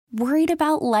Worried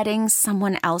about letting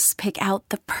someone else pick out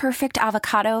the perfect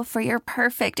avocado for your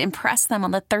perfect impress them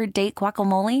on the third date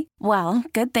guacamole? Well,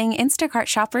 good thing Instacart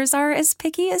shoppers are as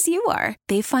picky as you are.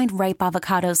 They find ripe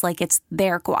avocados like it's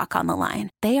their guac on the line.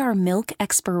 They are milk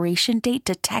expiration date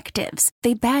detectives.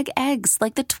 They bag eggs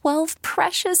like the 12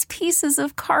 precious pieces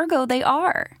of cargo they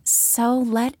are. So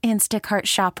let Instacart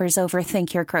shoppers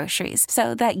overthink your groceries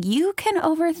so that you can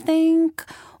overthink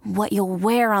what you'll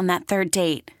wear on that third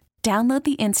date. Download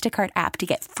the Instacart app to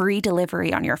get free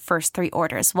delivery on your first 3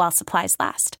 orders while supplies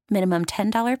last. Minimum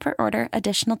 $10 per order.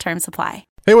 Additional terms apply.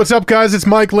 Hey, what's up, guys? It's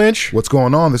Mike Lynch. What's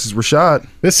going on? This is Rashad.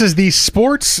 This is the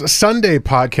Sports Sunday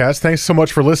podcast. Thanks so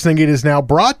much for listening. It is now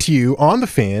brought to you on The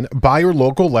Fan by your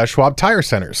local Les Schwab Tire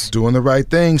Centers. Doing the right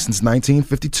thing since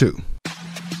 1952.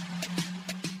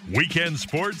 Weekend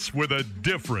sports with a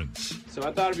difference. So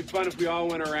I thought it'd be fun if we all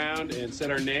went around and said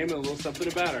our name and a little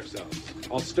something about ourselves.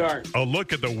 I'll start. A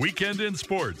look at the weekend in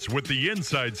sports with the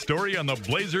inside story on the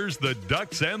Blazers, the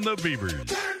Ducks, and the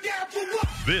Beavers.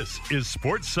 This is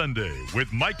Sports Sunday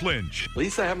with Mike Lynch. At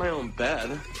least I have my own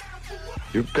bed.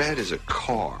 Your bed is a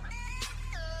car.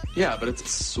 Yeah, but it's a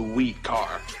sweet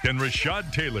car. And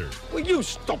Rashad Taylor. Will you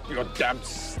stop your damn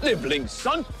sniveling,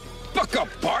 son? Buck up,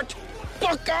 Bart.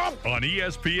 Buck up! On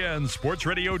ESPN Sports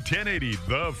Radio 1080,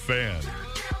 The Fan.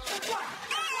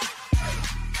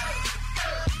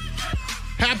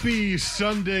 Happy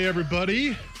Sunday,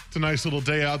 everybody. It's a nice little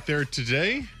day out there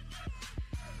today.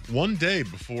 One day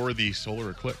before the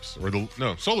solar eclipse.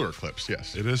 Solar eclipse,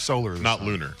 yes. It is solar. Not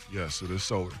lunar. Yes, it is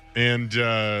solar. And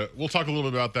we'll talk a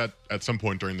little bit about that at some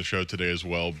point during the show today as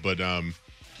well. But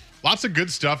lots of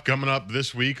good stuff coming up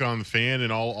this week on The Fan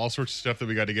and all sorts of stuff that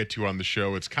we got to get to on the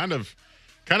show. It's kind of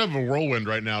a whirlwind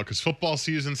right now because football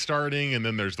season's starting, and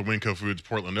then there's the Winco Foods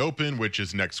Portland Open, which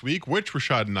is next week, which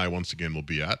Rashad and I once again will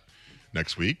be at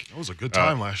next week. That was a good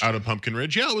time last year. Out of Pumpkin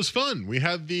Ridge. Yeah, it was fun. We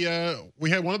had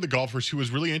one of the golfers who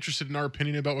was really interested in our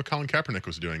opinion about what Colin Kaepernick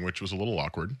was doing, which was a little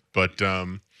awkward. But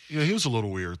yeah, he was a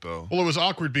little weird though. Well, it was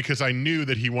awkward because I knew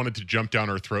that he wanted to jump down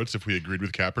our throats if we agreed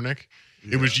with Kaepernick.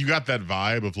 Yeah. You got that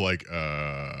vibe of like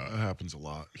that happens a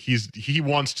lot. He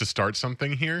wants to start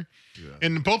something here. Yeah.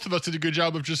 And both of us did a good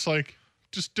job of just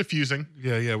diffusing.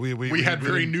 Yeah. We had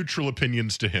very neutral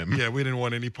opinions to him. Yeah, we didn't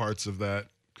want any parts of that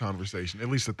conversation, at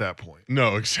least at that point.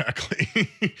 No, exactly.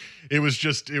 It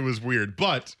was weird,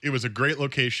 but it was a great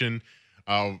location.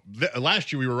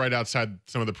 Last year we were right outside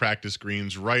some of the practice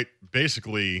greens, right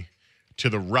basically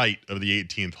to the right of the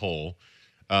 18th hole.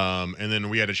 And then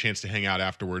we had a chance to hang out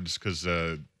afterwards because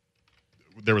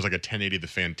there was like a 1080 The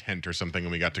Fan tent or something,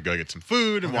 and we got to go get some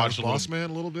food and watch the Boss Man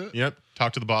a little bit. Yep,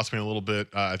 talk to the Boss Man a little bit.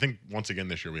 I think once again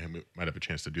this year we might have a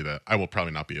chance to do that. I will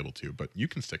probably not be able to, but you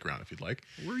can stick around if you'd like.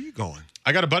 Where are you going?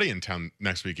 I got a buddy in town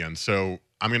next weekend, so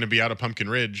I'm going to be out of Pumpkin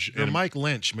Ridge. You're Mike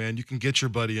Lynch, man. You can get your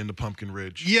buddy into Pumpkin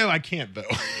Ridge. Yeah, I can't though.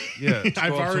 Yeah,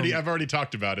 I've already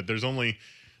talked about it. There's only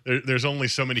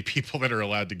so many people that are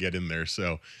allowed to get in there.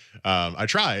 So I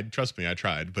tried. Trust me, I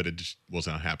tried, but it just was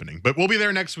not happening. But we'll be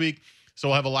there next week. So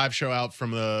we'll have a live show out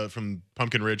from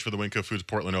Pumpkin Ridge for the Winco Foods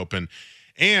Portland Open.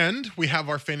 And we have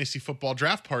our fantasy football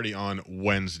draft party on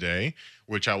Wednesday,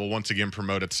 which I will once again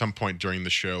promote at some point during the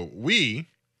show. We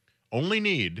only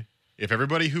need, if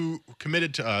everybody who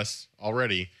committed to us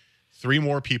already, 3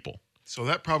 more people. So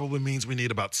that probably means we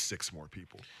need about 6 more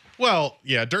people. Well,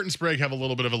 yeah, Dirt and Sprague have a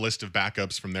little bit of a list of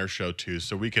backups from their show too,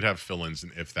 so we could have fill-ins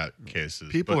if that case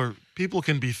is. People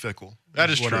can be fickle.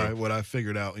 That is true. What I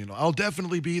figured out, I'll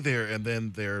definitely be there, and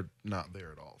then they're not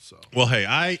there at all. So, well, hey,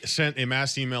 I sent a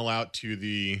mass email out to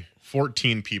the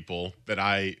 14 people that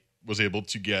I was able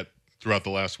to get throughout the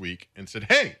last week and said,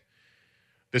 "Hey,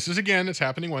 it's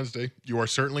happening Wednesday. You are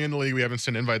certainly in the league. We haven't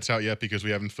sent invites out yet because we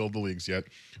haven't filled the leagues yet.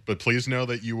 But please know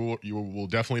that you will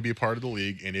definitely be a part of the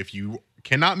league. And if you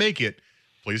cannot make it,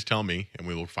 please tell me and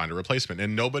we will find a replacement."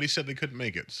 And nobody said they couldn't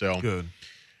make it. So good.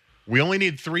 We only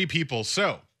need 3 people.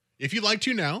 So if you'd like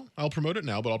to now, I'll promote it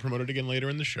now, but I'll promote it again later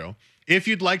in the show. If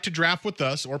you'd like to draft with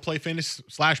us or play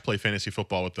fantasy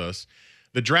football with us,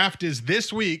 the draft is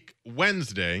this week,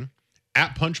 Wednesday,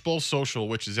 at Punch Bowl Social,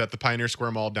 which is at the Pioneer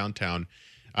Square Mall downtown.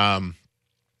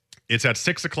 It's at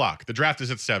 6:00. The draft is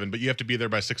at 7, but you have to be there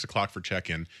by 6:00 for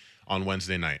check-in on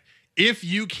Wednesday night. If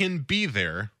you can be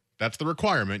there, that's the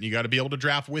requirement. You got to be able to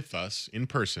draft with us in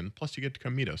person. Plus, you get to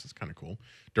come meet us. It's kind of cool.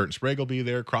 Dirt and Sprague will be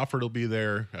there. Crawford will be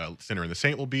there. Sinner and the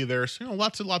Saint will be there. So,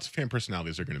 lots of fan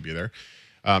personalities are going to be there.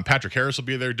 Patrick Harris will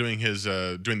be there doing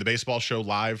the baseball show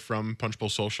live from Punch Bowl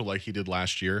Social like he did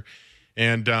last year.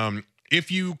 And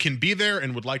if you can be there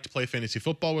and would like to play fantasy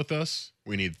football with us,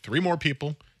 we need 3 more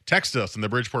people. Text us on the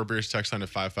Bridgeport Bears text line at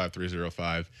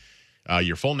 55305.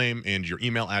 your full name and your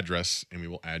email address, and we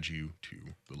will add you to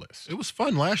the list. It was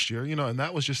fun last year, and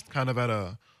that was just kind of at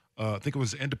a, I think it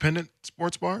was Independent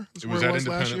Sports Bar. It was at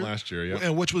Independent last year, yeah.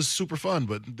 And which was super fun.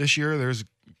 But this year there's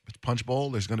Punch Bowl.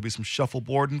 There's going to be some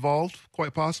shuffleboard involved,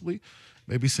 quite possibly.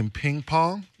 Maybe some ping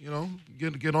pong,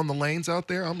 get on the lanes out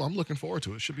there. I'm looking forward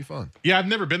to it. It should be fun. Yeah, I've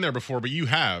never been there before, but you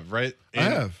have, right? I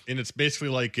have. And it's basically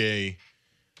like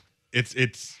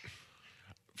it's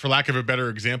for lack of a better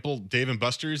example, Dave &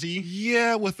 Buster's-y.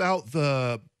 Yeah, without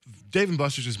the Dave &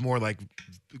 Buster's is more like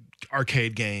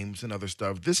arcade games and other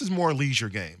stuff. This is more leisure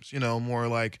games, more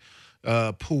like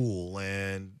pool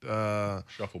and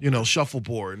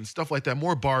shuffleboard and stuff like that.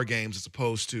 More bar games as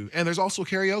opposed to, and there's also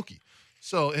karaoke.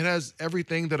 So it has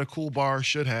everything that a cool bar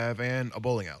should have and a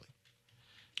bowling alley.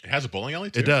 It has a bowling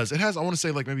alley too? It does. It has, I want to say,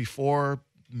 like maybe 4,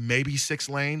 maybe 6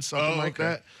 lanes, something like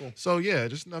that. Cool. So, yeah,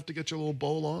 just enough to get your little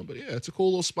bowl on. But, yeah, it's a cool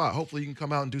little spot. Hopefully you can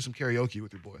come out and do some karaoke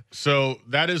with your boy. So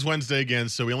that is Wednesday again.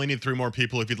 So we only need 3 more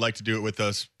people. If you'd like to do it with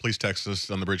us, please text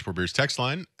us on the Bridgeport Bears text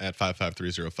line at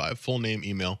 55305. Full name,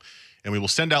 email. And we will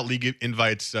send out league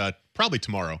invites probably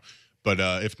tomorrow. But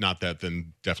if not that,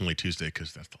 then definitely Tuesday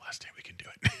because that's the last day we can do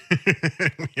it.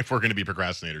 If we're going to be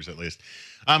procrastinators, at least.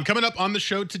 Coming up on the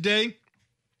show today,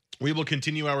 we will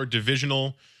continue our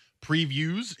divisional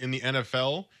previews in the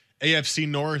NFL. AFC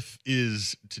North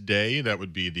is today. That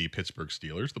would be the Pittsburgh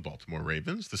Steelers, the Baltimore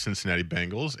Ravens, the Cincinnati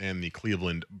Bengals, and the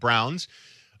Cleveland Browns.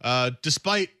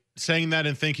 Despite saying that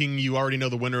and thinking you already know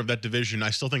the winner of that division,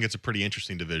 I still think it's a pretty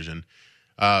interesting division.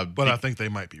 But I think they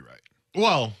might be right.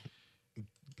 Well,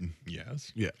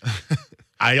 yes. Yeah.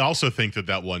 I also think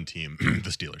that one team,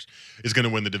 the Steelers, is going to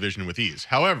win the division with ease.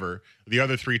 However, the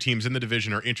other 3 teams in the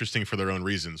division are interesting for their own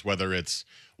reasons, whether it's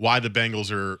why the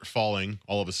Bengals are falling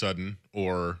all of a sudden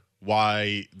or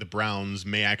why the Browns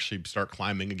may actually start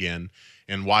climbing again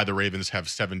and why the Ravens have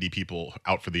 70 people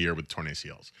out for the year with torn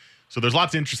ACLs. So there's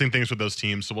lots of interesting things with those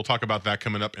teams. So we'll talk about that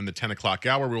coming up in the 10 o'clock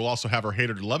hour. We will also have our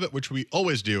Hater to Love It, which we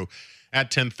always do at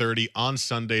 10:30 on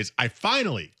Sundays. I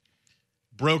finally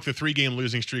broke the 3-game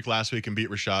losing streak last week and beat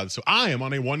Rashad. So I am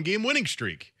on a 1-game winning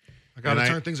streak. I got to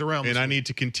turn things around. And I need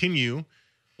to continue.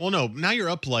 Well, no, now you're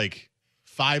up like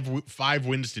 5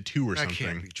 wins to 2 or something.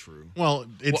 That can't be true. Well,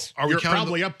 you're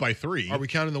probably up by 3. Are we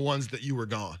counting the ones that you were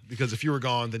gone? Because if you were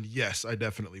gone, then yes, I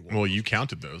definitely won. Well, you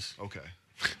counted those. Okay.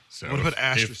 So I'm going to put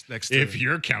asterisk next to if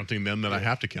you're counting them, then I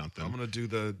have to count them. I'm going to do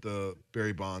the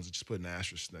Barry Bonds and just put an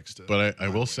asterisk next to. But I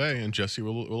will say, and Jesse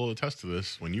will attest to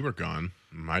this, when you were gone,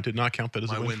 I did not count that as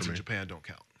a win for me. My wins in Japan don't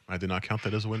count. I did not count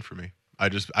that as a win for me.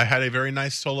 I had a very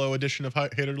nice solo edition of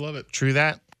Hater to Love It. True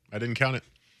that. I didn't count it.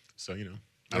 So,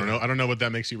 I don't know what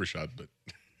that makes you, Rashad,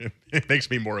 but it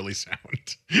makes me morally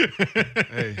sound.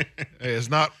 hey, it's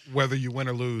not whether you win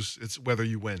or lose, it's whether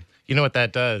you win. You know what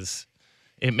that does?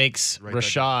 It makes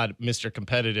Rashad Mr.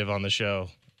 Competitive on the show.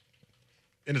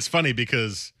 And it's funny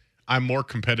because I'm more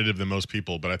competitive than most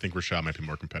people, but I think Rashad might be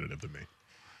more competitive than me.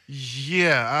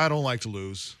 Yeah, I don't like to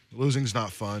lose. Losing's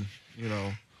not fun,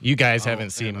 You guys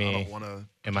haven't seen me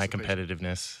in my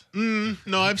competitiveness.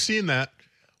 No, I've seen that.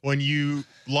 When you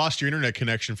lost your internet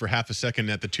connection for half a second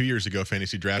at the 2 years ago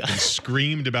fantasy draft and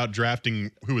screamed about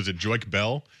drafting, who was it, Joik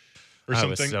Bell or something?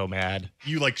 I was so mad.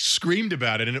 You screamed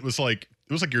about it, and it was like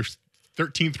your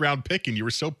 13th round pick, and you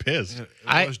were so pissed.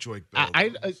 Yeah, it was Joik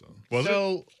Bell.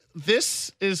 So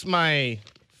this is my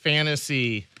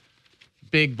fantasy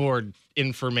big board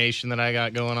information that I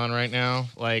got going on right now.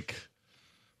 Like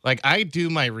I do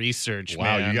my research.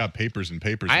 Wow, man. You got papers and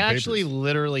papers. I and actually papers.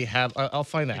 literally have. I'll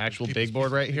find the actual big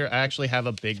board right here. I actually have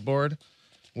a big board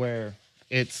where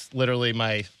it's literally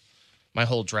my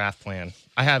whole draft plan.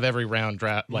 I have every round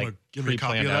draft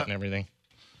pre-planned out and everything.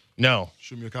 No.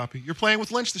 Show me a copy. You're playing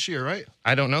with Lynch this year, right?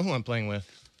 I don't know who I'm playing with.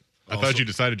 I thought you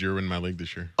decided you were in my league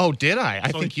this year. Oh, did I?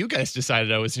 I think you guys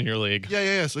decided I was in your league.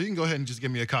 Yeah. So you can go ahead and just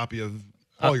give me a copy of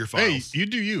all your files. Hey, you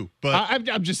do you. But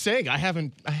I'm just saying I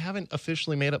haven't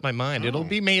officially made up my mind. It'll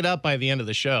be made up by the end of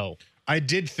the show. I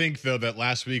did think, though, that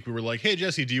last week we were like, hey,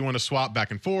 Jesse, do you want to swap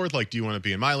back and forth? Like, do you want to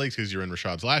be in my leagues because you're in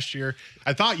Rashad's last year?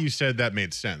 I thought you said that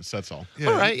made sense. That's all. Yeah.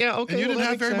 All right. Yeah. Okay. And you didn't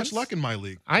have very much luck in my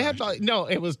league. No,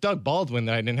 it was Doug Baldwin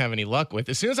that I didn't have any luck with.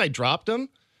 As soon as I dropped him,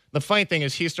 the funny thing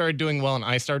is he started doing well and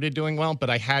I started doing well, but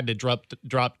I had to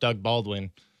drop Doug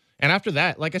Baldwin. And after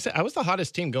that, like I said, I was the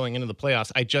hottest team going into the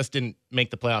playoffs. I just didn't make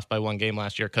the playoffs by 1 game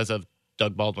last year because of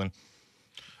Doug Baldwin.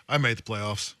 I made the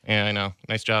playoffs. Yeah, I know.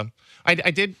 Nice job. I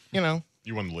did,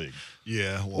 You won the league.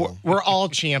 Yeah, well, we're all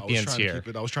champions here.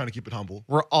 I was trying to keep it humble.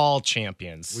 We're all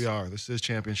champions. We are. This is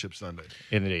Championship Sunday.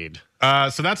 Indeed.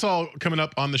 So that's all coming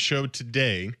up on the show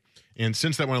today. And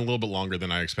since that went a little bit longer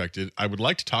than I expected, I would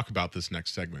like to talk about this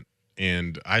next segment.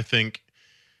 And I think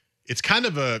it's kind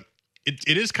of it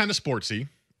is kind of sportsy,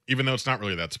 even though it's not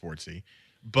really that sportsy.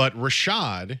 But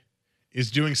Rashad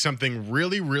is doing something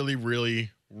really, really,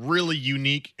 really, really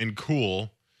unique and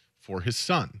cool for his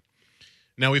son.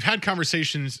 Now, we've had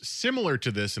conversations similar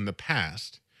to this in the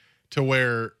past, to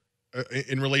where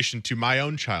in relation to my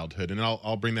own childhood, and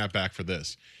I'll bring that back for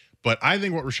this. But I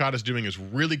think what Rashad is doing is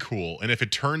really cool. And if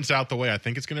it turns out the way I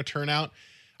think it's going to turn out,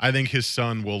 I think his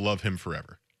son will love him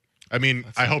forever. I mean,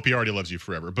 I hope he already loves you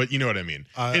forever, but you know what I mean.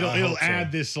 It'll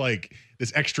add this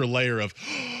extra layer of,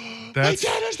 my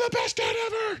dad is the best dad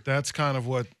ever. That's kind of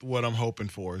what I'm hoping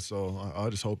for. So I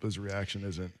just hope his reaction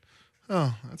isn't,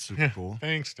 oh, that's super cool.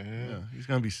 Thanks, Dad. Yeah, he's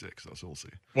going to be 6, so we'll see.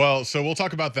 Well, so we'll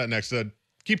talk about that next.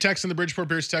 Keep texting the Bridgeport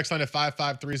Bears text line at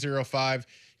 55305. You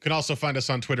can also find us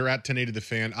on Twitter at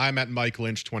 1080thefan. I'm at Mike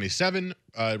Lynch 27.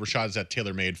 Rashad's at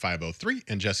TaylorMade 503,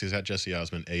 and Jesse's at Jesse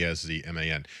Osman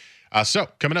ASZMAN. So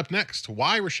coming up next,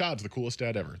 why Rashad's the coolest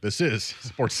dad ever. This is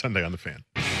Sports Sunday on the Fan.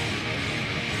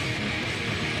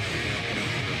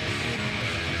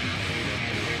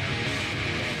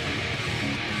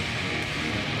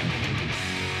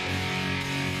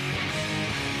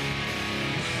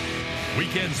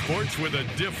 Weekend sports with a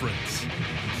difference.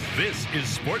 This is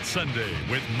Sports Sunday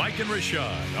with Mike and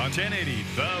Rashad on 1080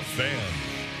 The Fan.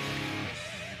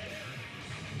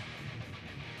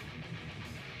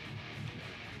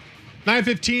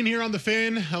 $9:15 here on the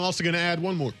Fan. I'm also going to add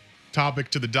one more topic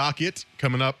to the docket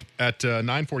coming up at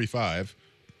 9:45.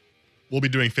 We'll be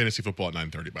doing fantasy football at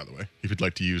 9:30, by the way, if you'd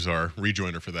like to use our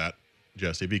rejoiner for that,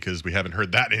 Jesse, because we haven't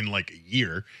heard that in like a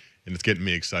year, and it's getting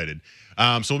me excited.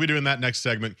 So we'll be doing that next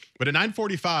segment. But at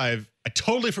 9:45, I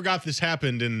totally forgot this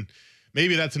happened, and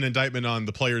maybe that's an indictment on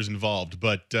the players involved,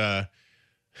 but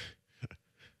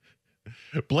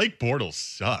Blake Bortles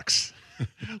sucks.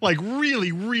 Like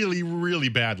really, really, really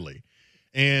badly.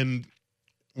 And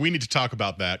we need to talk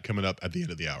about that coming up at the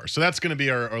end of the hour. So that's going to be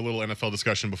our little NFL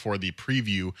discussion before the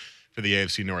preview for the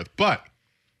AFC North. But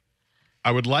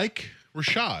I would like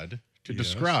Rashad to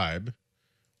describe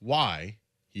why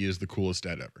he is the coolest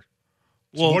dad ever.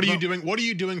 So what are you doing? What are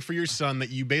you doing for your son that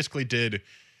you basically did?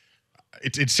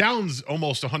 It sounds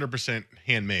almost 100%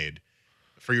 handmade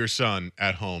for your son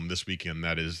at home this weekend.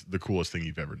 That is the coolest thing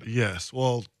you've ever done. Yes.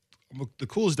 Well, I'm the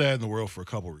coolest dad in the world for a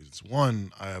couple of reasons.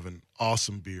 One, I have an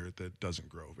awesome beard that doesn't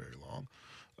grow very long.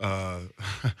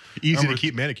 Easy to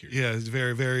keep manicured. Yeah, it's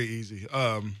very, very easy.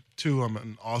 2,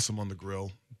 I'm awesome on the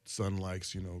grill. Son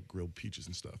likes, grilled peaches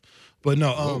and stuff. But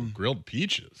no, grilled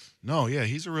peaches. No, yeah,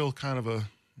 he's kind of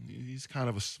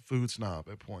a food snob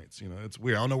at points. It's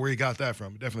weird. I don't know where he got that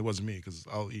from. It definitely wasn't me, because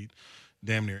I'll eat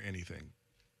damn near anything,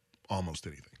 almost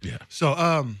anything. Yeah.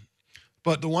 So,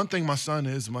 but the one thing my son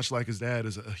is, much like his dad,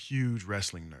 is a huge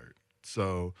wrestling nerd.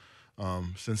 So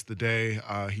since the day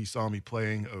he saw me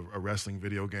playing a wrestling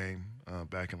video game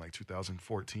back in like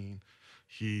 2014,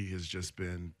 he has just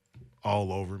been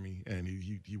all over me, and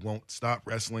he won't stop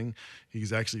wrestling.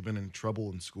 He's actually been in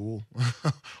trouble in school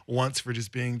once for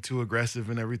just being too aggressive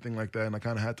and everything like that. And I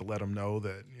kind of had to let him know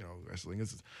that, wrestling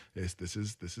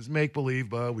is make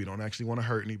believe, but we don't actually want to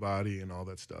hurt anybody and all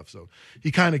that stuff. So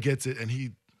he kind of gets it,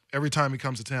 and every time he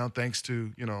comes to town, thanks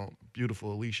to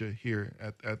beautiful Alicia here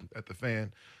at the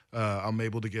Fan, I'm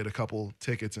able to get a couple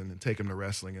tickets and take him to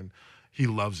wrestling, and he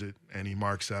loves it, and he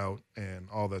marks out and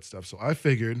all that stuff. So I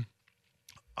figured,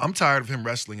 I'm tired of him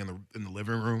wrestling in the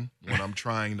living room when I'm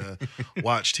trying to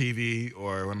watch TV,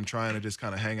 or when I'm trying to just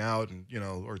kind of hang out and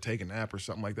or take a nap or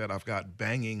something like that. I've got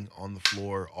banging on the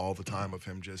floor all the time of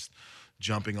him just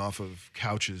jumping off of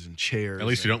couches and chairs. At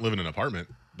least you don't live in an apartment.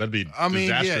 That'd be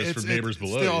disastrous for neighbors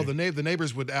below. Still, the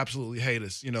neighbors would absolutely hate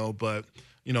us, but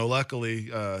luckily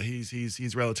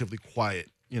he's relatively quiet,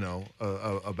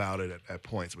 about it at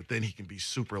points. But then he can be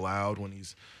super loud when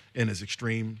he's in his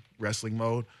extreme wrestling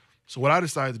mode. So what I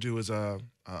decided to do is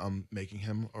I'm making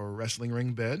him a wrestling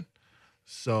ring bed.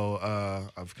 So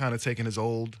I've kind of taken his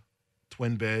old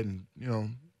twin bed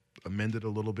and amended a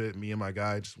little bit. Me and my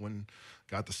guy just went and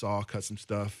got the saw, cut some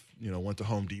stuff, went to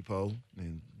Home Depot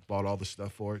and bought all the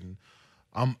stuff for it. And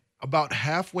I'm about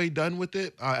halfway done with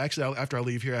it. Actually, after I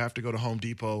leave here, I have to go to Home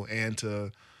Depot and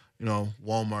to,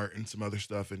 Walmart and some other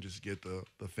stuff and just get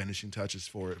the finishing touches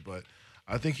for it. But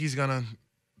I think he's going to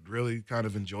really kind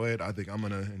of enjoy it. I think I'm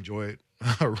going to enjoy it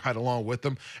right along with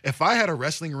him. If I had a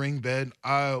wrestling ring bed,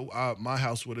 my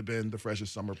house would have been the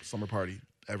freshest summer party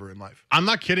ever in life. I'm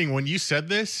not kidding. When you said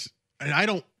this, and I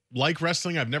don't like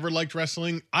wrestling, I've never liked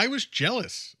wrestling, I was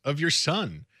jealous of your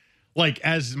son. Like,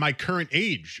 as my current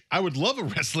age, I would love a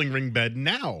wrestling ring bed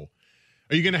now.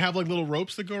 Are you going to have like little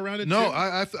ropes that go around it? No,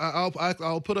 too?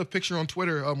 I'll put a picture on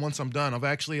Twitter once I'm done. I've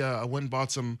actually I went and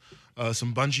bought some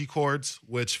bungee cords,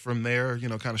 which from there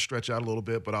kind of stretch out a little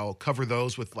bit. But I'll cover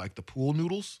those with like the pool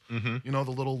noodles, the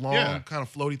little long kind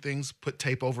of floaty things. Put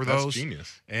tape over those. That's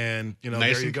genius. And nice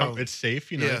there you and go. It's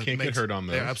safe. You can't get hurt on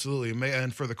those. Yeah, absolutely.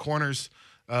 And for the corners,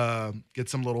 get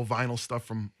some little vinyl stuff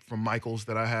from Michaels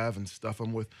that I have and stuff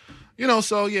them with,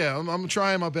 So yeah, I'm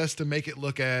trying my best to make it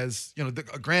look as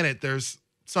granted, there's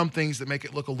some things that make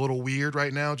it look a little weird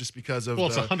right now just because of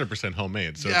it's 100%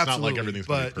 homemade, so it's not like everything's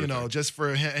gonna be perfect. Just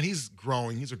for him, and he's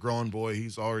growing. He's a growing boy.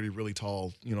 He's already really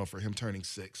tall, for him turning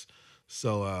 6.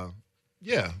 So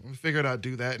we figured I'd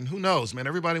do that. And who knows, man?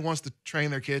 Everybody wants to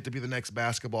train their kid to be the next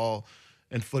basketball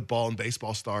and football and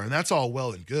baseball star, and that's all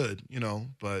well and good,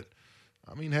 but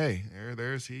I mean, hey,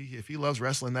 there's he. If he loves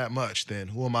wrestling that much, then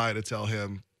who am I to tell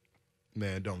him,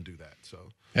 man, don't do that? So,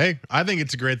 hey, I think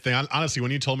it's a great thing. Honestly,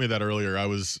 when you told me that earlier, I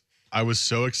was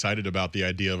so excited about the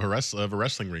idea of a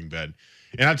wrestling ring bed.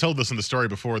 And I've told this in the story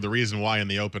before. The reason why in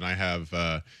the open I have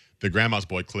the Grandma's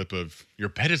Boy clip of your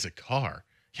bed is a car.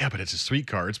 Yeah, but it's a sweet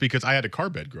car. It's because I had a car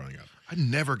bed growing up. I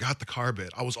never got the car bed.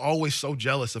 I was always so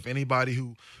jealous of anybody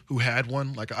who had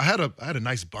one. Like I had a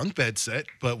nice bunk bed set,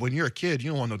 but when you're a kid, you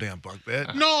don't want no damn bunk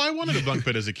bed. No, I wanted a bunk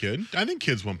bed as a kid. I think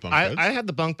kids want bunk beds. I had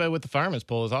the bunk bed with the fireman's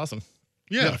pole. It was awesome.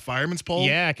 Yeah, you got a fireman's pole.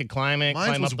 Yeah, I could climb it,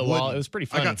 climb up the wall. It was pretty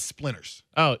fun. I got splinters.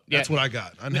 Oh, yeah, that's what I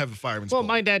got. I didn't have a fireman's pole. Well,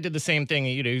 my dad did the same thing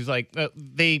that you do. He's like,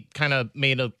 they kind of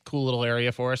made a cool little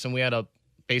area for us, and we had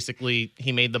basically,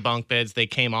 he made the bunk beds. They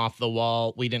came off the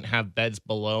wall. We didn't have beds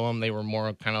below them. They were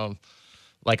more kind of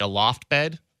like a loft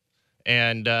bed.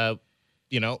 And,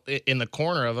 in the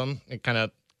corner of them, it kind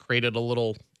of created a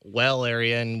little well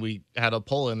area, and we had a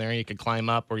pole in there. You could climb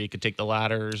up, or you could take the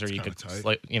ladders, or you could,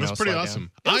 That's pretty awesome.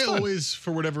 I always,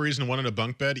 for whatever reason, wanted a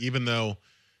bunk bed, even though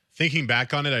thinking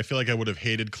back on it, I feel like I would have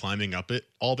hated climbing up it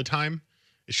all the time.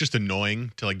 It's just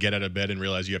annoying to get out of bed and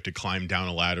realize you have to climb down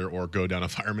a ladder or go down a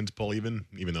fireman's pole, even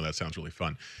though that sounds really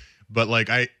fun. But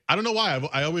I don't know why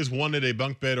I always wanted a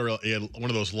bunk bed or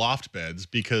one of those loft beds,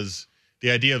 because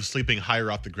the idea of sleeping higher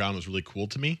off the ground was really cool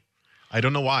to me. I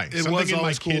don't know why. It was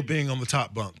always cool being on the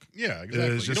top bunk. Yeah,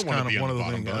 exactly. It's just kind of one of the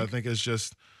things. I think it's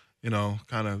just,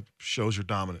 kind of shows your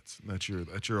dominance that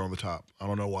you're on the top. I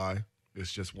don't know why.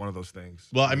 It's just one of those things.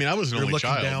 Well, I mean, I was an only child.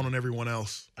 You're looking down on everyone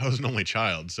else. I was an only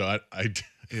child, so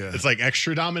it's like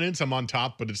extra dominance. I'm on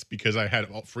top, but it's because I had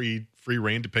free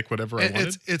reign to pick whatever I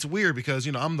wanted. It's weird because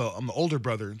I'm the older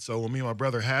brother, and so when me and my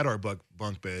brother had our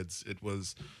bunk beds, it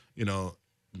was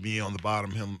me on the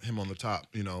bottom, him on the top.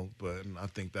 But I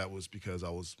think that was because I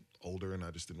was older and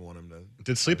I just didn't want him to.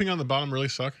 Did sleeping on the bottom really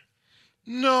suck?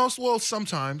 No, well,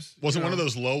 sometimes. Was it one of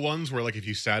those low ones where if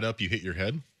you sat up, you hit your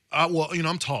head? Well,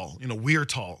 I'm tall. We're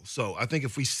tall. So I think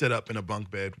if we sit up in a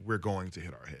bunk bed, we're going to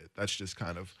hit our head. That's just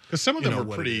kind of. Because some of them are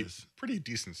pretty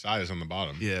decent size on the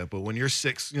bottom. Yeah, but when you're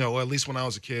 6, at least when I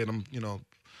was a kid, I'm,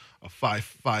 a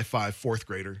 5'5" fourth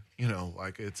grader.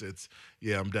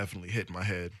 I'm definitely hitting my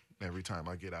head every time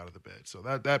I get out of the bed. So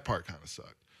that part kind of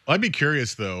sucked. I'd be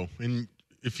curious though, and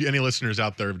if any listeners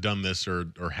out there have done this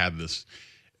or had this,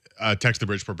 text the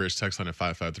Bridgeport Bears text line at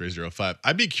 55305.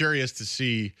 I'd be curious to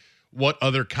see what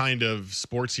other kind of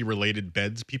sportsy related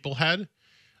beds people had.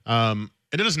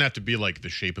 It doesn't have to be like the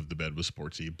shape of the bed was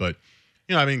sportsy, but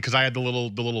because I had the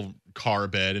little car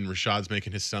bed, and Rashad's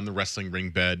making his son the wrestling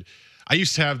ring bed. I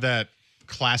used to have that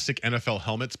classic NFL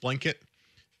helmets blanket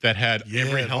that had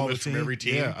every helmet from every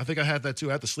team. Yeah, I think I had that too.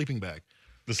 I had the sleeping bag.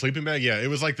 The sleeping bag, yeah. It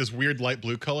was like this weird light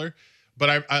blue color.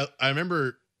 But I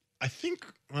remember, I'm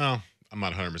not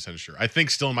 100% sure. I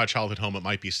think still in my childhood home it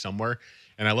might be somewhere.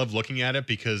 And I love looking at it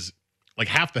because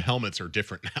half the helmets are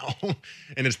different now.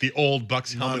 And it's the old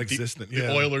Bucks helmet. Non-existent,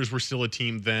 the Oilers were still a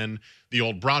team then. The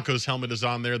old Broncos helmet is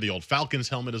on there. The old Falcons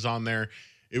helmet is on there.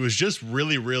 It was just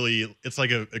really, really, it's like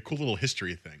a cool little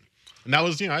history thing. And that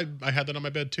was, I had that on my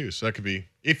bed too. So that could be,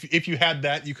 if you had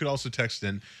that, you could also text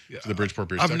in to the Bridgeport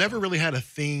Bears. I've never really had a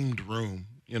themed room.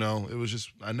 It was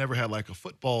just, I never had a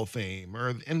football theme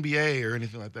or the NBA or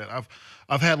anything like that.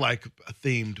 I've had a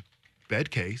themed bed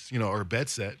case, or a bed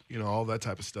set, all that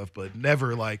type of stuff, but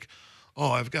never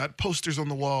I've got posters on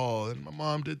the wall and my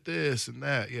mom did this and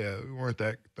that. Yeah, we weren't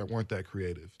that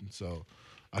creative. And so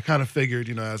I kind of figured,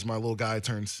 as my little guy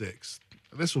turned 6,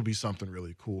 this will be something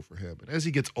really cool for him. And as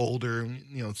he gets older,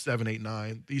 7, 8,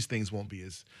 9, these things won't be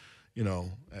as,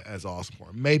 as awesome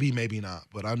for him. Maybe not.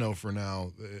 But I know for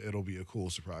now, it'll be a cool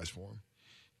surprise for him.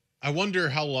 I wonder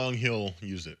how long he'll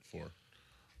use it for.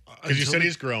 Because you said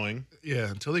he's growing. Yeah,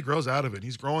 until he grows out of it.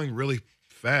 He's growing really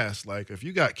fast. If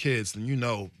you got kids,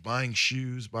 then buying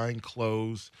shoes, buying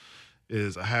clothes,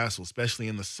 is a hassle, especially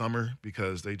in the summer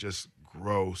because they just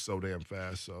grow so damn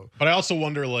fast. So, but I also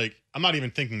wonder, like, I'm not even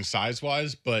thinking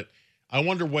size-wise, but I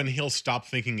wonder when he'll stop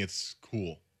thinking it's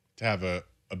cool to have a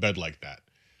bed like that.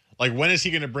 Like, when is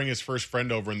he going to bring his first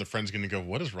friend over and the friend's going to go,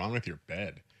 "What is wrong with your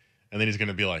bed?" And then he's going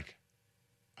to be like,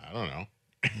 "I don't know."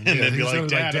 And then be like,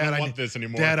 Dad, I don't want this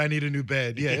anymore. Dad, I need a new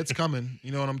bed. Yeah, it's coming.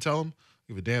 You know what I'm telling him?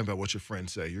 Give a damn about what your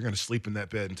friends say. You're going to sleep in that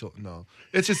bed until no.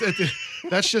 It's just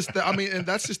that's just I mean, and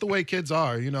that's just the way kids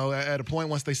are. You know, at a point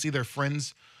once they see their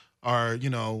friends are, you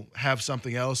know, have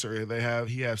something else, or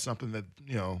he has something that,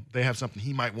 you know, they have something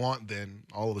he might want, then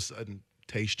all of a sudden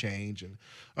taste change, and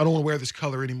I don't want to wear this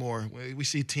color anymore. We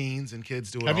see teens and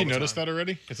kids do it. Have all you the noticed time. that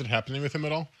already? Is it happening with him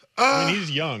at all? I mean, he's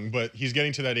young, but he's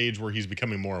getting to that age where he's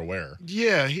becoming more aware.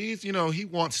 Yeah, he's, you know, he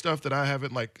wants stuff that I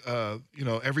haven't, like, you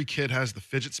know, every kid has the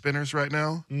fidget spinners right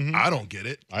now. Mm-hmm. I don't get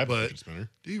it. I have but a fidget spinner.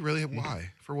 Do you really? Why?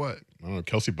 For what? I don't know.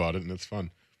 Kelsey bought it, and it's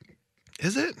fun.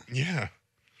 Is it? Yeah.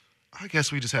 I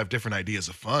guess we just have different ideas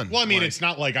of fun. Well, I mean, like, it's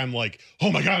not like I'm like, "Oh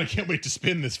my God, I can't wait to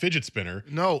spin this fidget spinner."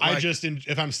 No, I like, just,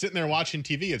 if I'm sitting there watching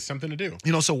TV, it's something to do.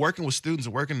 you know, so working with students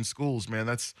and working in schools, man,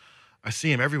 I see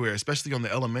them everywhere, especially on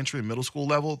the elementary and middle school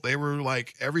level. They were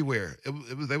like everywhere.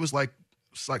 It was like,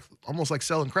 it's like almost like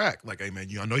selling crack. Like, "Hey man,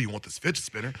 I know you want this fidget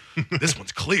spinner. This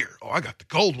one's clear. Oh, I got the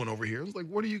gold one over here." I was like,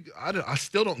 "What do you?" I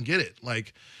still don't get it.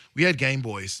 Like, we had Game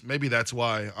Boys. Maybe that's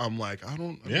why I'm like, I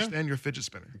don't understand your fidget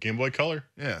spinner. Game Boy Color.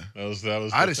 Yeah, that was.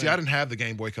 I didn't have the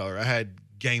Game Boy Color. I had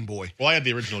Game Boy. Well, I had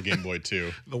the original Game Boy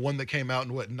too. The one that came out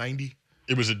in what, 90?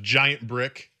 It was a giant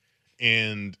brick,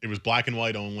 and it was black and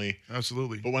white only.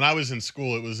 Absolutely. But when I was in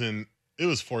school, it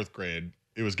was fourth grade.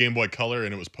 It was Game Boy Color,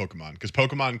 and it was Pokemon, because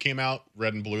Pokemon came out,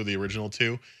 Red and Blue, the original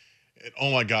two. And, oh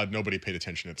my God, nobody paid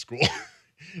attention at school.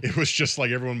 It was just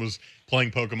like everyone was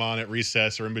playing Pokemon at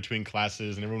recess or in between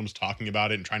classes, and everyone was talking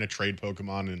about it and trying to trade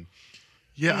Pokemon. And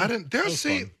yeah, I didn't.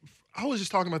 fun. I was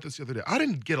just talking about this the other day. I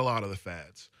didn't get a lot of the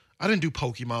fads. I didn't do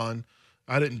Pokemon.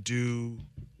 I didn't do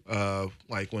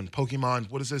like when Pokemon.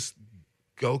 What is this?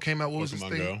 Go came out. What was this Pokemon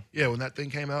thing? Go. Yeah, when that thing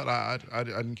came out, I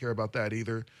didn't care about that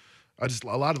either. I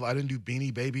didn't do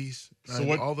Beanie Babies. So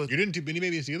you didn't do Beanie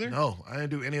Babies either? No, I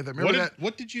didn't do any of that. Remember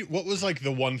What was like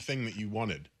the one thing that you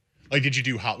wanted? Like, did you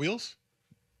do Hot Wheels?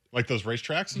 Like those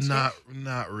racetracks and stuff?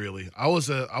 Not really. I was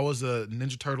a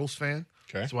Ninja Turtles fan.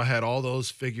 Okay. So I had all those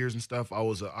figures and stuff. I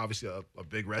was obviously a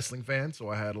big wrestling fan, so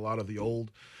I had a lot of the old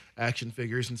action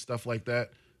figures and stuff like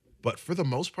that. But for the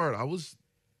most part, I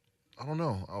don't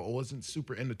know. I wasn't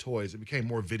super into toys. It became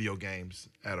more video games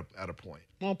at a point.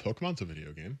 Well, Pokemon's a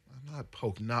video game. Not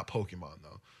Pokemon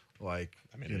though. Like,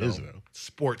 I mean, it is though.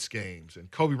 Sports games, and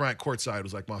Kobe Bryant Courtside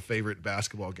was like my favorite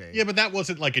basketball game. Yeah, but that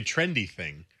wasn't like a trendy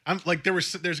thing. I'm like,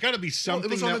 there's got to be something.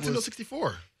 It was on that Nintendo was,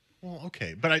 64. Well,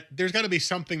 okay, but there's got to be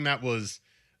something that was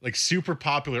like super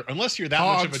popular, unless you're that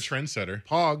much of a trendsetter.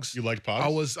 Pogs. You like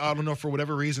Pogs? I don't know, for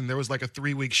whatever reason, there was like a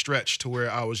 3-week stretch to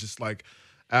where I was just like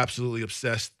absolutely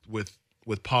obsessed with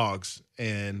Pogs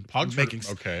and Pogs making.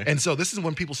 Okay. And so this is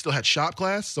when people still had shop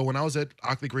class. So when I was at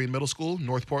Ockley Green Middle School,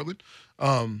 North Portland,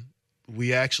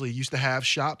 we actually used to have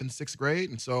shop in 6th grade.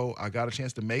 And so I got a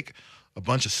chance to make a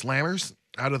bunch of slammers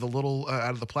out of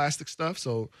the plastic stuff.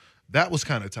 So that was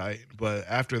kind of tight. But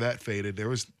after that faded,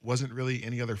 there wasn't really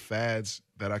any other fads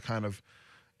that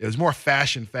it was more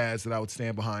fashion fads that I would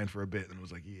stand behind for a bit, and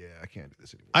was like, yeah, I can't do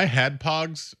this anymore. I had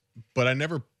Pogs, but I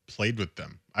never played with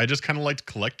them. I just kind of liked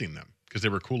collecting them because they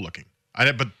were cool looking.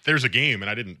 But there's a game, and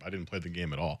I didn't play the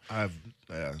game at all.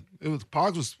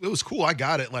 Pogs was cool. I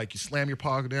got it. Like, you slam your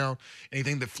Pog down,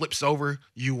 anything that flips over,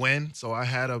 you win. So I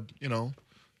had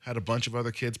a bunch of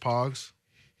other kids' Pogs.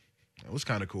 It was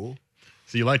kind of cool.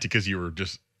 So you liked it because you were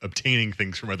just obtaining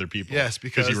things from other people. Yes,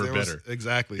 because you were better.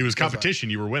 Exactly. It was competition.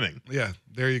 You were winning. Yeah,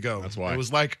 there you go. That's why. It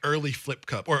was like early flip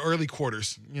cup or early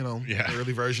quarters, Yeah. the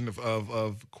early version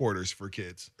of quarters for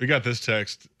kids. We got this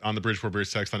text on the Bridgeport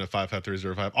Bears text line at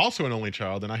 55305. Also an only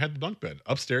child, and I had the bunk bed.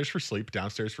 Upstairs for sleep,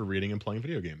 downstairs for reading and playing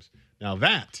video games. Now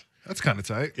that's kind of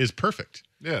tight. Is perfect.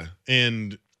 Yeah.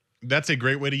 And that's a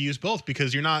great way to use both,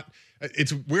 because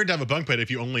it's weird to have a bunk bed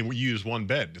if you only use one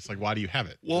bed. It's like, why do you have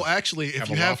it? Well, actually, if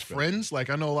you have friends,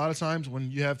 like I know a lot of times when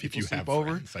you have people sleep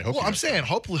over. I'm saying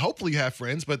hopefully you have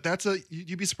friends, but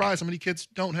you'd be surprised how many kids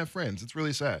don't have friends. It's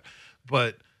really sad.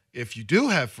 But if you do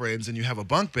have friends and you have a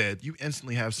bunk bed, you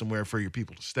instantly have somewhere for your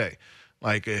people to stay.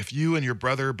 Like, if you and your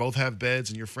brother both have beds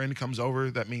and your friend comes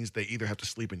over, that means they either have to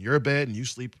sleep in your bed and you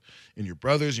sleep in your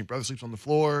brother's and your brother sleeps on the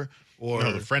floor, or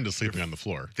no, the friend is sleeping on the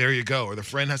floor. There you go. Or the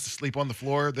friend has to sleep on the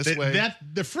floor this way.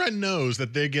 The friend knows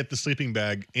that they get the sleeping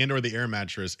bag and or the air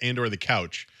mattress and or the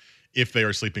couch if they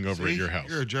are sleeping over at your house.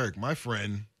 You're a jerk. My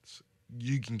friend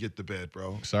you can get the bed,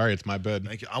 bro. Sorry, it's my bed.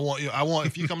 Thank you. I want.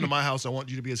 If you come to my house, I want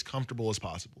you to be as comfortable as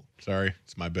possible. Sorry,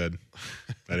 it's my bed.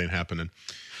 That ain't happening.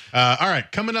 All right,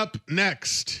 coming up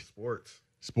next.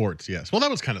 Sports, yes. Well, that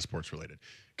was kind of sports related.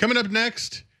 Coming up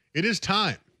next, it is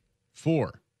time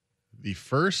for the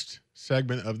first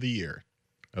segment of the year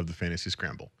of the Fantasy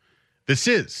Scramble. This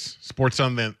is Sports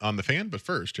on the Fan, but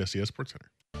first, Jesse has Sports Center.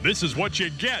 This is what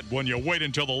you get when you wait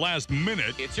until the last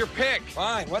minute. It's your pick.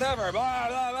 Fine, whatever. Blah,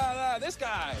 blah, blah, blah. This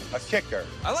guy. A kicker.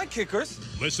 I like kickers.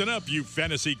 Listen up, you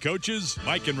fantasy coaches.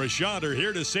 Mike and Rashad are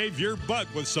here to save your butt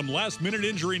with some last-minute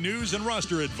injury news and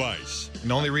roster advice.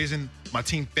 And the only reason my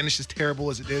team finished as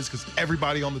terrible as it is because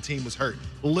everybody on the team was hurt.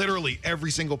 Literally every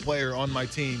single player on my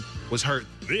team was hurt.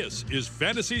 This is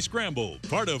Fantasy Scramble,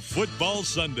 part of Football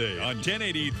Sunday on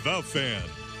 1080 The Fan.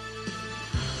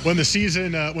 When the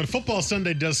season, when Football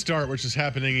Sunday does start, which is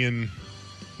happening in,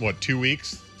 2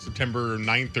 weeks? September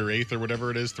 9th or 8th or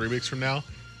whatever it is, 3 weeks from now,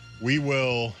 we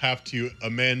will have to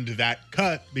amend that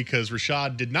cut because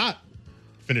Rashad did not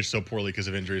finish so poorly because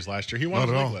of injuries last year. He won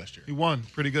the league last year. He won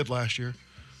pretty good last year.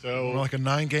 So we're like a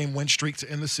 9-game win streak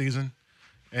to end the season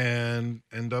and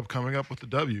end up coming up with the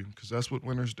W because that's what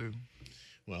winners do.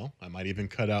 Well, I might even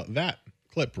cut out that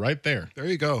clip right there. There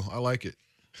you go. I like it.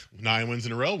 9 wins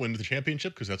in a row, win the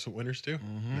championship because that's what winners do.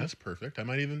 Mm-hmm. That's perfect. I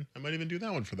might even do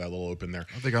that one for that little open there.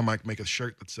 I think I might make a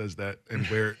shirt that says that and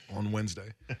wear it on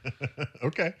Wednesday.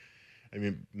 Okay. I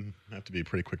mean, have to be a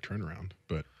pretty quick turnaround,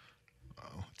 but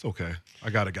it's okay. I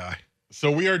got a guy. So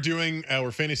we are doing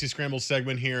our Fantasy Scramble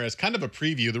segment here as kind of a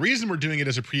preview. The reason we're doing it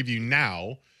as a preview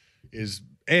now is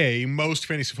A, most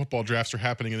fantasy football drafts are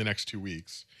happening in the next 2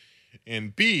 weeks,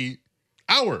 and B,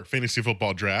 our fantasy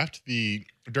football draft, the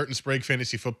Dirt and Sprague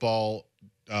Fantasy Football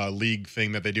League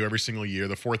thing that they do every single year,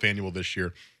 the 4th annual this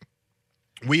year.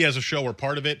 We as a show are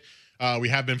part of it. We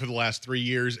have been for the last 3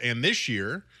 years, and this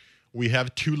year we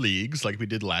have 2 leagues like we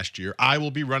did last year. I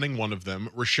will be running one of them.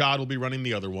 Rashad will be running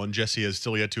the other one. Jesse has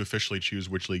still yet to officially choose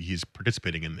which league he's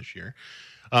participating in this year.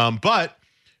 But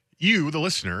you, the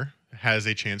listener, has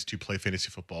a chance to play fantasy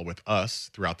football with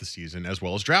us throughout the season as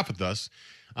well as draft with us.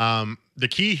 The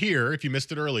key here, if you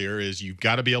missed it earlier, is you've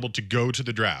got to be able to go to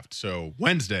the draft. So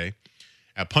Wednesday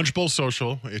at Punch Bowl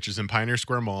Social, which is in Pioneer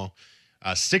Square Mall,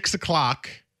 6 o'clock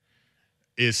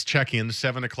is check-in.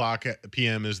 7 o'clock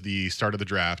p.m. is the start of the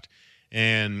draft.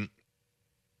 And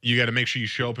you got to make sure you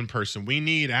show up in person.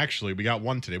 We got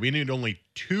one today. We need only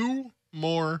 2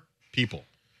 more people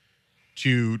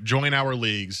to join our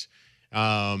leagues.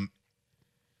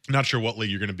 Not sure what league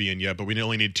you're going to be in yet, but we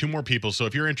only need 2 more people. So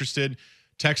if you're interested,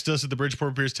 text us at the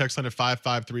Bridgeport Beers text line at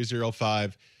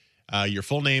 55305, your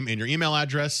full name and your email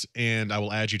address, and I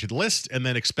will add you to the list. And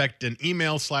then expect an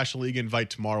email/league invite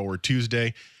tomorrow or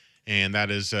Tuesday. And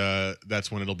that's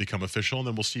when it'll become official. And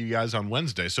then we'll see you guys on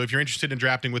Wednesday. So if you're interested in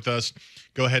drafting with us,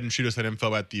 go ahead and shoot us that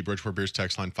info at the Bridgeport Beers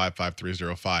text line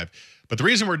 55305. But the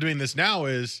reason we're doing this now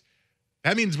is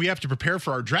that means we have to prepare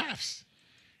for our drafts.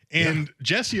 And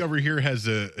Jesse over here has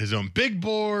his own big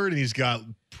board, and he's got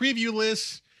preview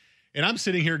lists. And I'm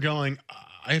sitting here going,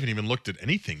 I haven't even looked at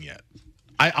anything yet.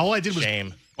 All I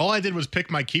did was pick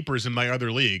my keepers in my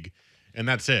other league, and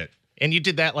that's it. And you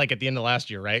did that like at the end of last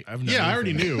year, right? I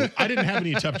already knew. I didn't have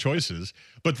any tough choices,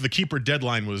 but the keeper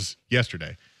deadline was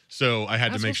yesterday. So I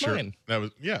had to make sure I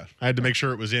had to make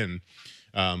sure it was in.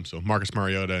 So Marcus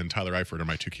Mariota and Tyler Eifert are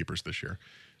my 2 keepers this year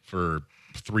for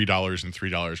 $3 and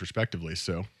 $3 respectively.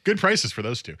 So good prices for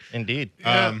those 2. Indeed.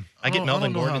 Yeah, I get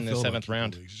Melvin Gordon in the 7th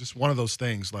round. It's just one of those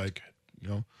things like,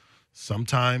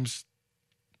 sometimes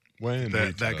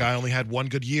that guy only had 1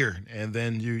 good year and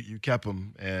then you kept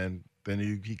him and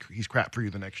then he's crap for you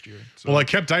the next year. So. Well, I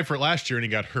kept Eifert last year and he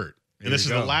got hurt. And this is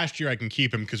the last year I can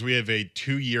keep him because we have a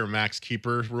 2-year max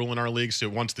keeper rule in our league. So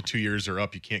once the 2 years are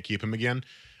up, you can't keep him again.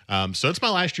 So it's my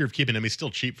last year of keeping him. He's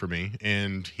still cheap for me.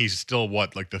 And he's still the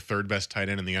 3rd best tight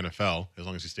end in the NFL as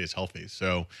long as he stays healthy.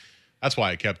 So that's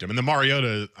why I kept him. And the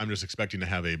Mariota, I'm just expecting to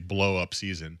have a blow-up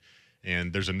season.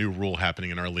 And there's a new rule happening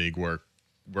in our league where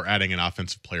we're adding an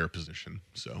offensive player position.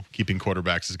 So keeping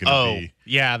quarterbacks is going to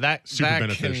be super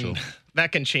beneficial.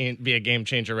 That can be a game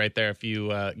changer right there if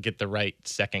you get the right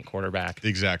second quarterback.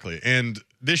 Exactly. And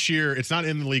this year, it's not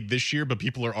in the league this year, but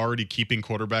people are already keeping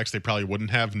quarterbacks they probably wouldn't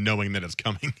have, knowing that it's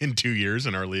coming in 2 years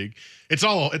in our league. It's a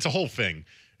whole thing.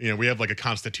 We have like a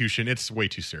constitution. It's way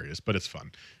too serious, but it's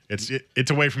fun. It's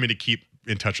a way for me to keep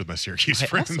in touch with my Syracuse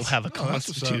friends. I also have a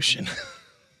constitution.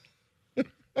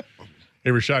 Hey,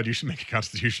 Rashad, you should make a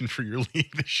constitution for your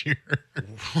league this year.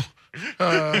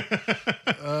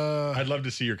 I'd love to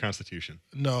see your constitution.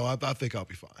 No, I think I'll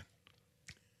be fine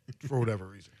for whatever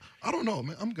reason. I don't know,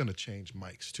 man. I'm going to change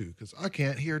mics, too, because I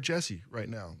can't hear Jesse right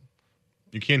now.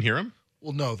 You can't hear him?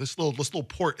 Well, no. This little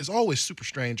port is always super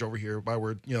strange over here by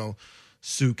where,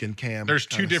 Suk and Cam. There's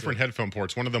two different headphone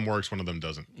ports. One of them works, one of them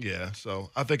doesn't. Yeah, so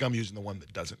I think I'm using the one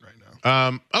that doesn't right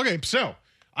now. Okay, so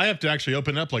I have to actually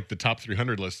open up like the top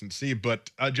 300 list and see. But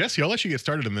Jesse, I'll let you get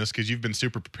started on this because you've been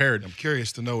super prepared. I'm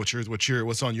curious to know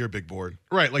what's on your big board.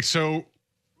 Right, like so.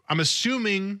 I'm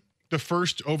assuming the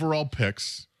first overall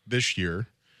picks this year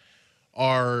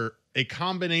are a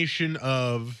combination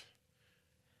of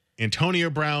Antonio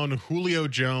Brown, Julio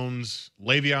Jones,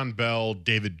 Le'Veon Bell,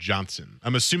 David Johnson.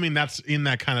 I'm assuming that's in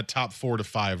that kind of top 4 to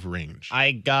 5 range.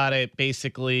 I got it.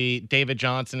 Basically, David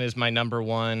Johnson is my number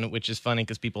one, which is funny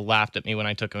because people laughed at me when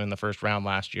I took him in the first round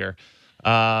last year.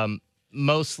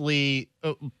 Partially,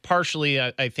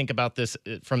 I think about this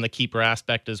from the keeper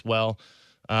aspect as well.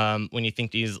 When you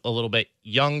think he's a little bit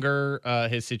younger,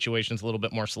 his situation's a little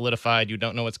bit more solidified. You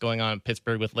don't know what's going on in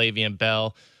Pittsburgh with Le'Veon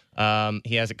Bell.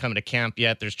 He hasn't come to camp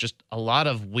yet. There's just a lot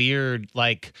of weird,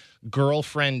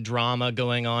 girlfriend drama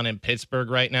going on in Pittsburgh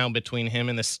right now between him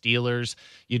and the Steelers.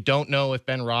 You don't know if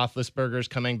Ben Roethlisberger's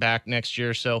coming back next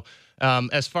year. So,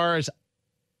 as far as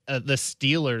the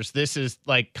Steelers, this is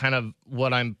kind of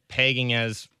what I'm pegging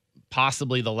as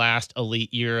possibly the last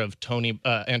elite year of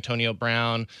Antonio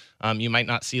Brown. You might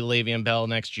not see Le'Veon Bell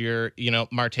next year.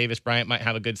 Martavis Bryant might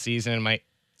have a good season and might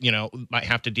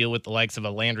have to deal with the likes of a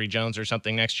Landry Jones or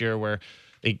something next year where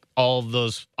all of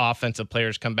those offensive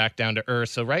players come back down to earth.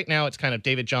 So right now it's kind of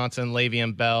David Johnson,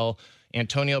 Le'Veon Bell,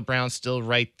 Antonio Brown still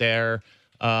right there.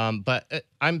 But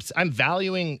I'm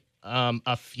valuing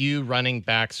a few running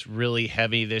backs really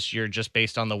heavy this year just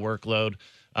based on the workload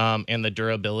and the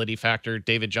durability factor.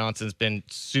 David Johnson's been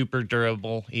super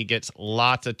durable. He gets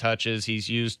lots of touches. He's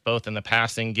used both in the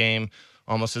passing game,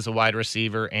 almost as a wide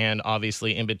receiver, and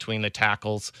obviously in between the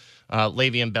tackles.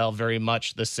 Le'Veon Bell, very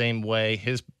much the same way.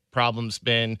 His problem's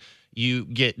been you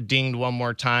get dinged one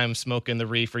more time, smoking the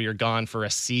reefer, you're gone for a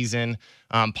season,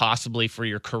 possibly for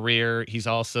your career. He's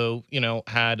also,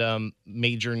 had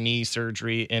major knee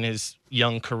surgery in his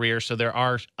young career. So there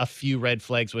are a few red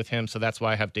flags with him. So that's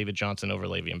why I have David Johnson over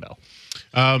Le'Veon Bell.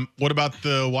 What about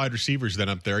the wide receivers then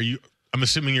up there? I'm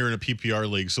assuming you're in a PPR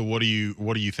league. So what are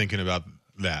you thinking about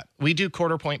that? We do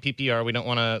quarter point PPR. We don't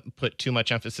want to put too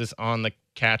much emphasis on the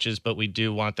catches, but we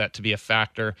do want that to be a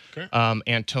factor. Okay.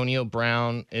 Antonio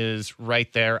Brown is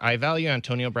right there. I value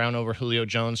Antonio Brown over Julio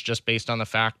Jones just based on the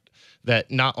fact that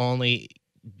not only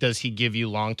does he give you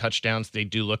long touchdowns, they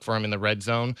do look for him in the red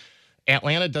zone.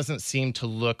 Atlanta doesn't seem to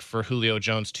look for Julio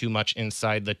Jones too much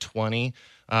inside the 20.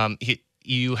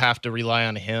 You have to rely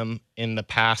on him in the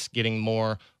pass getting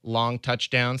more long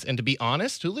touchdowns. And to be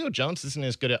honest, Julio Jones isn't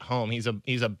as good at home. He's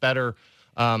a better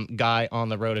guy on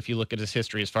the road if you look at his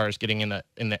history as far as getting in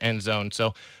the end zone.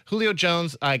 So Julio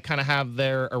Jones, I kind of have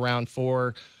there around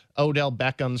 4. Odell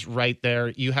Beckham's right there.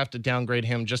 You have to downgrade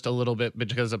him just a little bit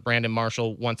because of Brandon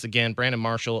Marshall. Once again, Brandon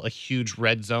Marshall, a huge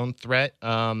red zone threat.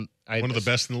 One of the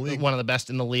best in the league. One of the best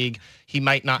in the league. He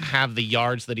might not have the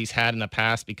yards that he's had in the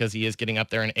past because he is getting up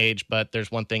there in age, but there's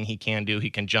one thing he can do. He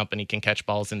can jump and he can catch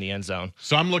balls in the end zone.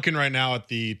 So I'm looking right now at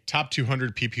the top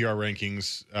 200 PPR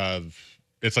rankings.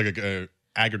 It's like a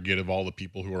aggregate of all the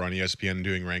people who are on ESPN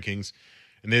doing rankings.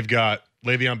 And they've got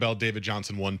Le'Veon Bell, David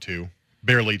Johnson, 1, 2,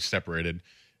 barely separated.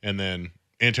 And then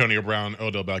Antonio Brown,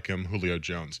 Odell Beckham, Julio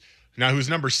Jones. Now, who's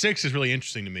number 6 is really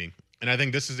interesting to me. And I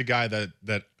think this is a guy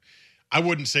that I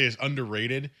wouldn't say is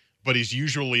underrated, but he's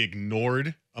usually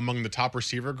ignored among the top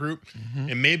receiver group. Mm-hmm.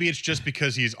 And maybe it's just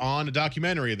because he's on a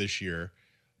documentary this year,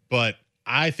 but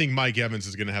I think Mike Evans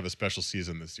is going to have a special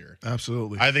season this year.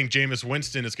 Absolutely. I think Jameis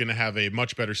Winston is going to have a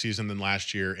much better season than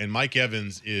last year, and Mike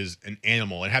Evans is an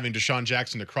animal. And having Deshaun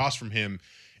Jackson across from him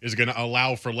is going to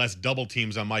allow for less double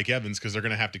teams on Mike Evans because they're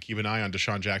going to have to keep an eye on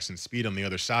Deshaun Jackson's speed on the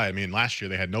other side. I mean, last year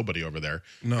they had nobody over there.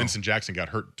 No. Vincent Jackson got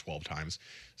hurt 12 times.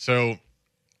 So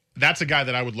that's a guy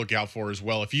that I would look out for as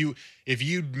well. If you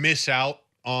miss out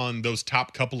on those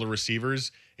top couple of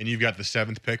receivers and you've got the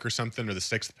 7th pick or something or the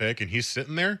 6th pick and he's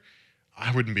sitting there,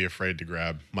 I wouldn't be afraid to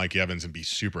grab Mike Evans and be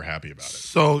super happy about it.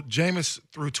 So Jameis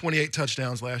threw 28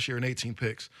 touchdowns last year and 18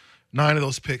 picks. 9 of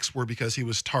those picks were because he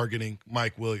was targeting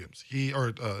Mike Williams.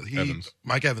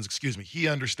 Mike Evans, excuse me. He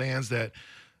understands that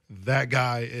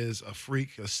guy is a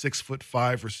freak, a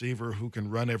 6'5" receiver who can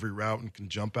run every route and can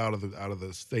jump out of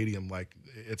the stadium. Like,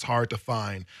 it's hard to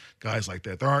find guys like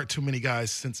that. There aren't too many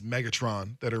guys since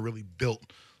Megatron that are really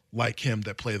built like him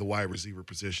that play the wide receiver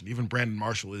position. Even Brandon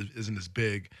Marshall isn't as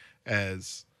big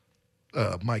as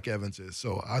Mike Evans is.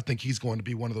 So I think he's going to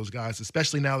be one of those guys,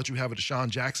 especially now that you have a Deshaun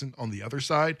Jackson on the other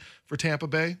side for Tampa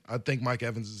Bay. I think Mike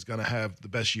Evans is going to have the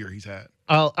best year he's had.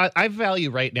 I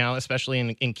value right now, especially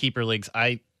in keeper leagues,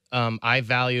 I I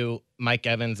value Mike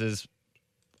Evans as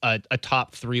a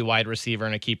top 3 wide receiver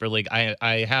in a keeper league.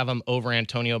 I have him over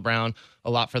Antonio Brown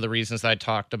a lot for the reasons I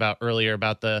talked about earlier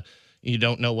about you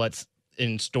don't know what's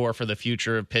in store for the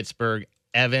future of Pittsburgh.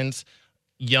 Evans,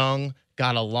 young,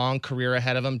 got a long career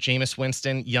ahead of him. Jameis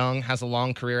Winston, young, has a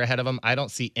long career ahead of him. I don't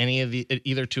see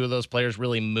either two of those players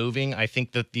really moving. I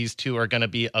think that these two are going to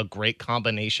be a great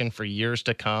combination for years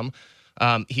to come.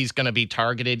 He's going to be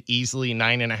targeted easily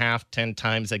 9.5, 10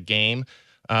 times a game.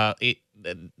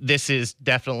 This is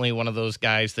definitely one of those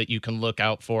guys that you can look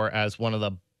out for as one of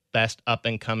the best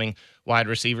up-and-coming wide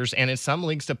receivers. And in some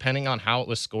leagues, depending on how it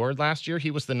was scored last year, he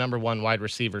was the number 1 wide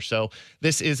receiver. So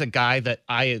this is a guy that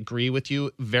I agree with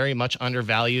you, very much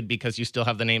undervalued because you still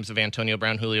have the names of Antonio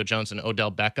Brown, Julio Jones, and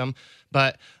Odell Beckham.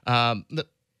 But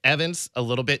Evans, a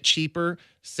little bit cheaper,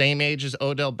 same age as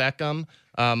Odell Beckham.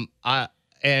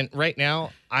 And right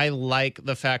now, I like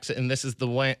the facts, and this is the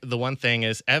one thing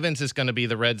is Evans is going to be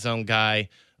the red zone guy,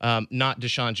 not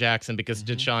Deshaun Jackson, because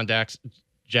Deshaun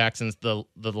Jackson's the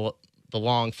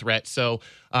long threat. So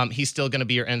he's still going to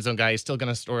be your end zone guy. He's still going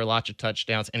to score lots of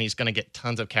touchdowns, and he's going to get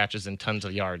tons of catches and tons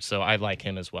of yards. So I like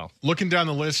him as well. Looking down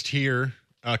the list here,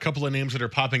 a couple of names that are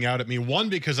popping out at me. One,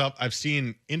 because I've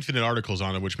seen infinite articles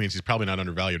on it, which means he's probably not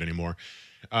undervalued anymore.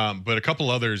 But a couple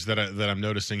others that I'm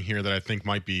noticing here that I think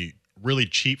might be really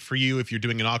cheap for you if you're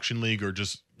doing an auction league, or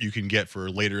just you can get for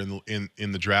later in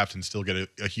the draft and still get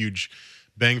a huge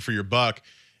bang for your buck,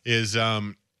 is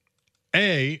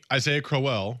Isaiah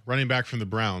Crowell, running back from the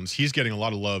Browns. He's getting a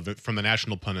lot of love from the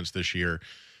national pundits this year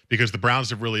because the Browns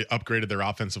have really upgraded their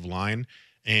offensive line,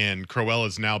 and Crowell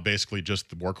is now basically just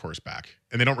the workhorse back,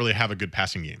 and they don't really have a good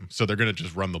passing game, so they're going to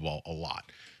just run the ball a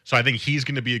lot. So I think he's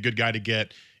going to be a good guy to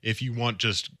get if you want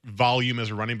just volume as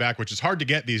a running back, which is hard to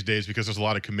get these days because there's a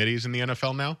lot of committees in the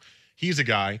NFL now. He's a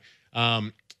guy.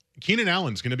 Keenan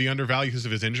Allen's going to be undervalued because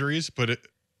of his injuries, but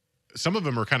some of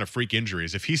them are kind of freak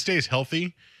injuries. If he stays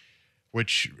healthy,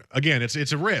 which, again, it's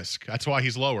a risk. That's why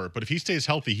he's lower. But if he stays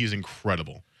healthy, he's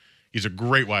incredible. He's a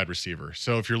great wide receiver.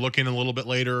 So if you're looking a little bit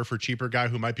later for a cheaper guy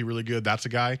who might be really good, that's a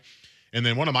guy. And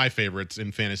then one of my favorites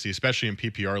in fantasy, especially in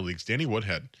PPR leagues, Danny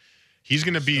Woodhead. He's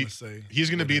going to be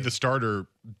the starter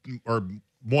or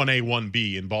 1A,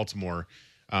 1B in Baltimore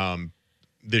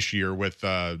this year with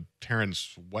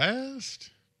Terrence West,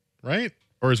 right?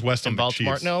 Or is West on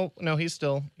Baltimore? The Chiefs? No, he's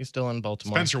still in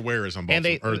Baltimore. Spencer Ware is on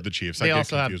Baltimore, or the Chiefs. They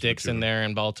also have Dixon there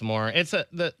in Baltimore. It's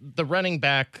the running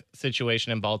back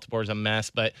situation in Baltimore is a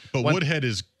mess, but Woodhead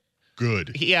is good.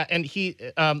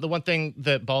 The one thing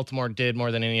that Baltimore did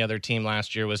more than any other team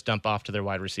last year was dump off to their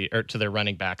wide receiver or to their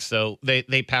running backs. So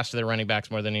they passed to their running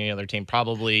backs more than any other team.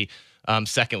 Probably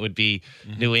second would be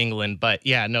New England, but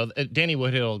Danny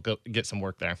Woodhead will go get some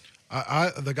work there.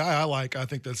 The guy I like, I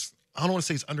think I don't want to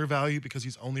say he's undervalued because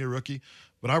he's only a rookie,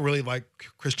 but I really like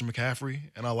Christian McCaffrey,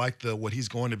 and I like what he's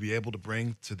going to be able to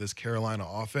bring to this Carolina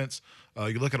offense.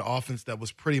 You look at an offense that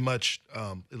was pretty much,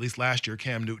 at least last year,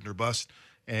 Cam Newton or bust,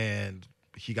 and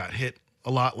he got hit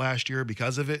a lot last year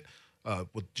because of it.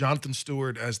 With Jonathan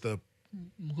Stewart as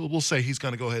we'll say he's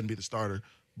going to go ahead and be the starter,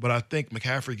 but I think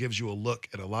McCaffrey gives you a look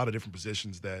at a lot of different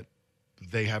positions that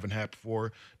they haven't had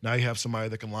before. Now you have somebody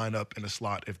that can line up in a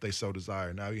slot if they so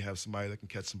desire. Now you have somebody that can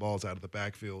catch some balls out of the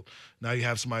backfield. Now you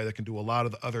have somebody that can do a lot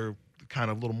of the other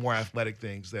kind of little more athletic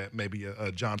things that maybe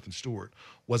Jonathan Stewart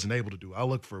wasn't able to do. I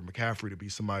look for McCaffrey to be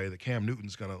somebody that Cam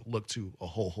Newton's going to look to a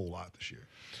whole lot this year.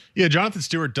 Yeah, Jonathan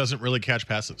Stewart doesn't really catch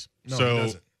passes. No, so he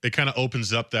doesn't. It kind of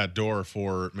opens up that door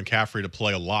for McCaffrey to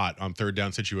play a lot on third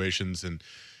down situations. And,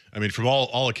 I mean, from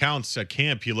all accounts at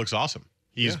camp, he looks awesome.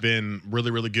 He's been really,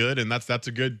 really good, and that's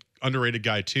a good underrated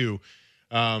guy too.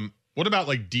 What about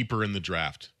like deeper in the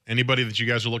draft? Anybody that you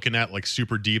guys are looking at like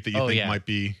super deep that you think might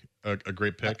be a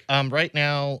great pick? Right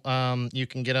now, you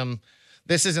can get him.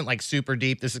 This isn't like super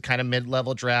deep. This is kind of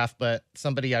mid-level draft, but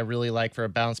somebody I really like for a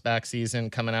bounce-back season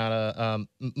coming out of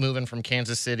moving from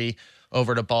Kansas City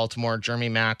over to Baltimore, Jeremy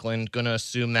Maclin, going to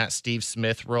assume that Steve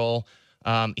Smith role.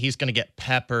 He's going to get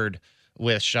peppered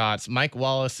with shots. Mike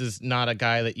Wallace is not a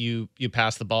guy that you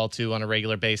pass the ball to on a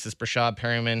regular basis. Brashad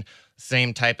Perriman,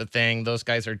 same type of thing. Those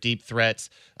guys are deep threats.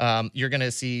 You're going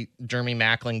to see Jeremy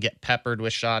Maclin get peppered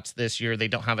with shots this year. They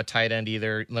don't have a tight end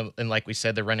either. And like we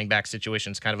said, the running back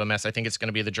situation is kind of a mess. I think it's going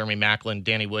to be the Jeremy Maclin,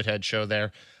 Danny Woodhead show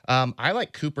there. I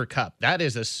like Cooper Kupp. That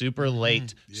is a super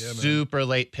late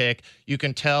pick. You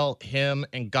can tell him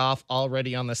and Goff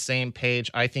already on the same page.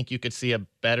 I think you could see a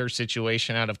better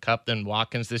situation out of Kupp than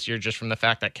Watkins this year, just from the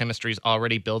fact that chemistry is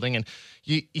already building, and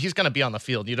he's going to be on the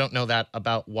field. You don't know that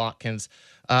about Watkins.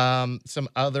 Some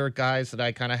other guys that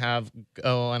I kind of have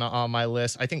going on my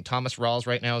list. I think Thomas Rawls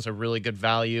right now is a really good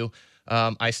value.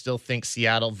 I still think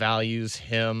Seattle values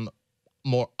him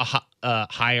more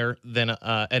higher than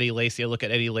Eddie Lacy. I look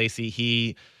at Eddie Lacy.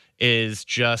 He is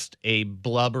just a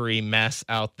blubbery mess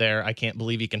out there. I can't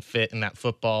believe he can fit in that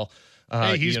football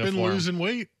hey, he's uniform. been losing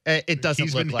weight. It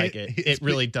doesn't look like it. It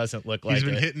really doesn't look like it. He's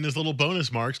been hitting his little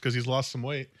bonus marks because he's lost some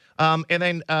weight. And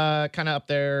then kind of up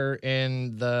there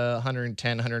in the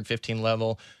 110, 115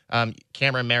 level,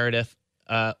 Cameron Meredith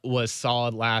was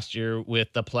solid last year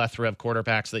with the plethora of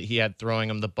quarterbacks that he had throwing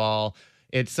him the ball.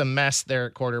 It's a mess there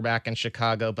at quarterback in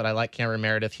Chicago, but I like Cameron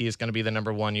Meredith. He is going to be the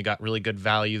number one. You got really good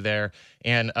value there.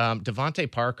 And Devontae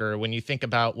Parker, when you think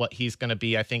about what he's going to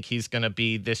be, I think he's going to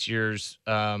be this year's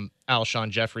Alshon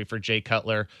Jeffrey for Jay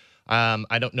Cutler.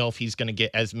 I don't know if he's going to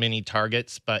get as many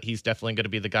targets, but he's definitely going to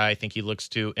be the guy I think he looks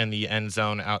to in the end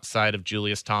zone outside of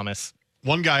Julius Thomas.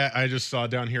 One guy I just saw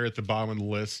down here at the bottom of the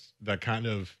list that kind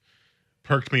of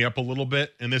perked me up a little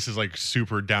bit, and this is like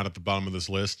super down at the bottom of this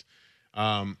list.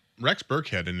 Rex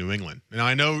Burkhead in New England. Now,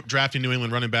 I know drafting New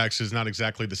England running backs is not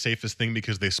exactly the safest thing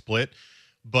because they split,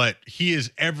 but he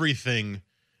is everything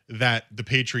that the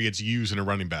Patriots use in a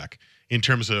running back in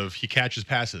terms of he catches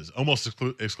passes almost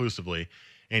exclusively,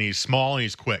 and he's small and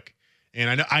he's quick.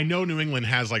 And I know New England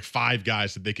has like 5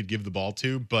 guys that they could give the ball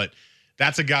to, but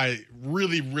that's a guy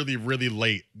really, really, really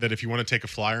late that if you want to take a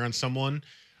flyer on someone,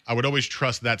 I would always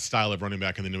trust that style of running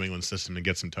back in the New England system to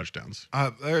get some touchdowns.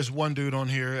 There's one dude on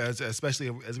here,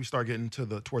 especially as we start getting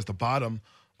towards the bottom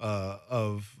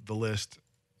of the list,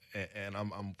 and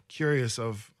I'm curious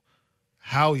of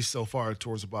how he's so far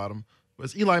towards the bottom. But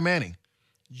it's Eli Manning.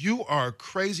 You are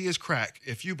crazy as crack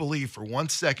if you believe for 1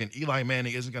 second Eli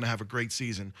Manning isn't going to have a great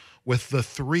season with the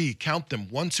 3, count them,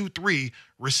 1, 2, 3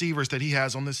 receivers that he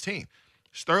has on this team.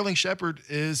 Sterling Shepard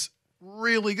is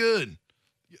really good.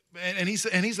 And he's the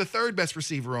 3rd best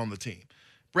receiver on the team.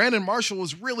 Brandon Marshall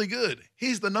is really good.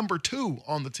 He's the number 2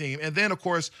 on the team. And then, of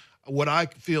course, what I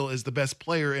feel is the best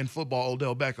player in football,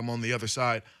 Odell Beckham, on the other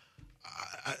side.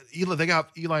 They got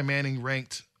Eli Manning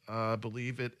ranked, I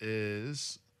believe it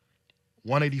is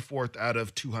 184th out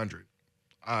of 200.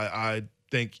 I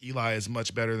think Eli is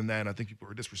much better than that, and I think people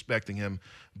are disrespecting him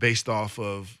based off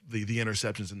of the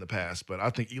interceptions in the past. But I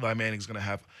think Eli Manning is going to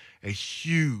have a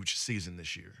huge season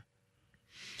this year.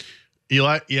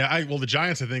 Eli, yeah, the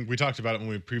Giants, I think we talked about it when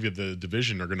we previewed the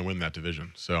division, are going to win that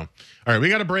division. So, all right, we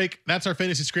got a break. That's our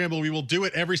fantasy scramble. We will do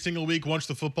it every single week once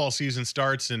the football season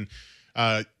starts. And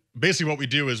basically what we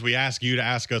do is we ask you to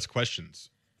ask us questions,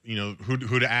 you know, who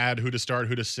to add, who to start,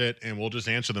 who to sit, and we'll just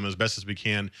answer them as best as we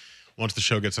can once the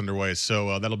show gets underway.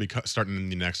 So that'll be starting in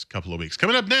the next couple of weeks.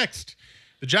 Coming up next,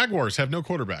 the Jaguars have no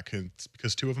quarterback. It's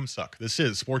because 2 of them suck. This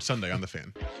is Sports Sunday on The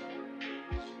Fan.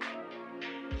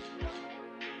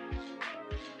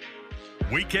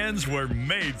 Weekends were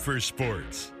made for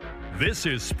sports. This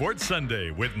is Sports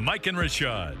Sunday with Mike and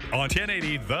Rashad on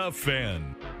 1080 The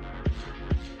Fan.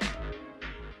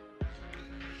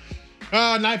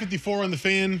 9:54 on The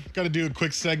Fan. Got to do a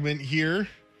quick segment here,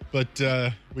 but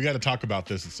we got to talk about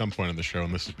this at some point on the show,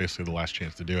 and this is basically the last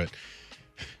chance to do it.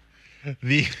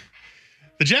 The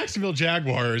Jacksonville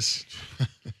Jaguars,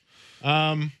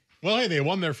 well, hey, they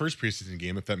won their first preseason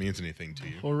game, if that means anything to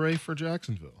you. Hooray for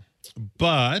Jacksonville.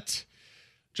 But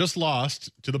just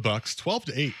lost to the Bucs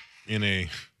 12-8 in a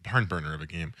barn burner of a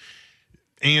game.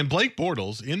 And Blake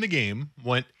Bortles in the game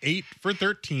went 8 for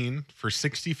 13 for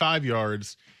 65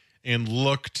 yards and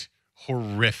looked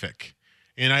horrific.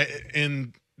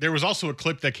 And there was also a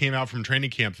clip that came out from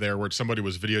training camp there where somebody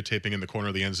was videotaping in the corner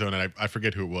of the end zone, and I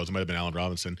forget who it was. It might have been Allen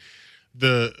Robinson.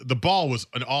 The ball was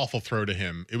an awful throw to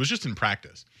him. It was just in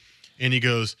practice. And he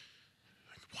goes,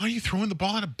 "Why are you throwing the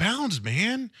ball out of bounds,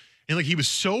 man?" And like he was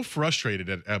so frustrated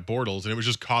at Bortles, and it was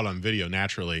just caught on video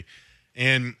naturally.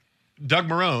 And Doug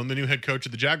Marrone, the new head coach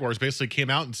of the Jaguars, basically came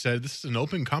out and said, this is an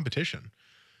open competition.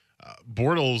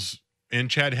 Bortles and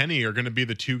Chad Henne are going to be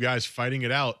the 2 guys fighting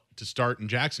it out to start in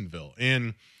Jacksonville.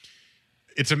 And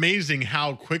it's amazing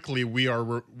how quickly we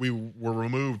were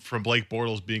removed from Blake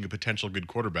Bortles being a potential good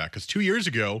quarterback. Because 2 years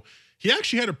ago, he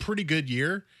actually had a pretty good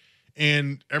year.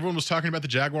 And everyone was talking about the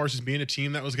Jaguars as being a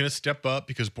team that was going to step up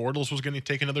because Bortles was going to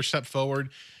take another step forward.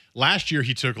 Last year,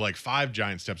 he took like 5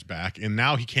 giant steps back, and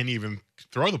now he can't even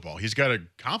throw the ball. He's got a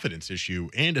confidence issue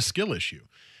and a skill issue.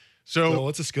 So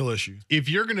what's a skill issue? If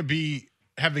you're going to be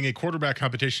having a quarterback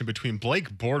competition between Blake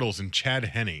Bortles and Chad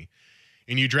Henne,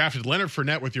 and you drafted Leonard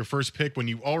Fournette with your first pick when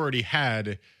you already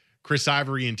had Chris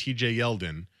Ivory and TJ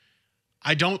Yeldon,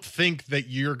 I don't think that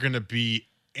you're going to be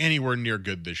anywhere near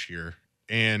good this year.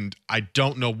 And I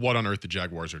don't know what on earth the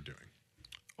Jaguars are doing.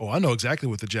 Oh, I know exactly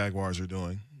what the Jaguars are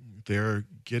doing. They're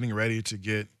getting ready to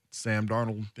get Sam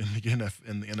Darnold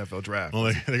in the NFL draft.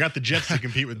 Well, they got the Jets to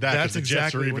compete with that. That's the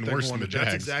Jets exactly are even worse than the Jags.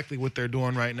 That's exactly what they're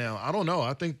doing right now. I don't know.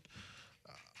 I think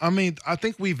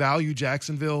we value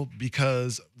Jacksonville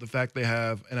because the fact they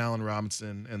have an Allen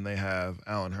Robinson and they have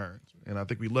Allen Hurns. And I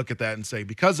think we look at that and say,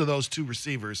 because of those two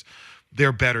receivers,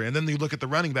 they're better. And then you look at the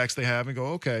running backs they have and go,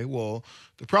 okay, well,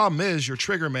 the problem is your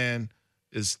trigger man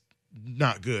is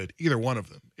not good, either one of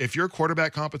them. If your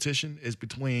quarterback competition is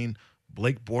between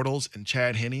Blake Bortles and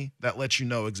Chad Henne, that lets you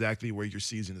know exactly where your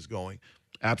season is going.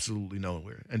 Absolutely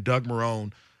nowhere. And Doug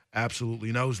Marrone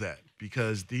absolutely knows that,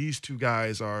 because these two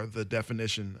guys are the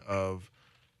definition of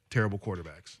terrible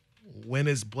quarterbacks. When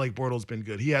has Blake Bortles been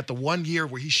good? He had the 1 year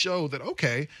where he showed that,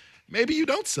 okay, maybe you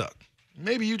don't suck.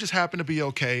 Maybe you just happen to be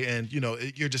okay and,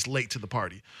 you're just late to the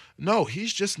party. No,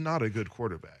 he's just not a good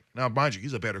quarterback. Now, mind you,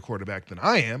 he's a better quarterback than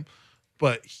I am,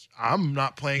 but I'm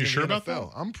not playing in the NFL. About that?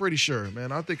 I'm pretty sure,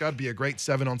 man. I think I'd be a great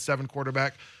 7-on-7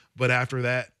 quarterback, but after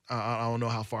that, I don't know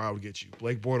how far I would get you.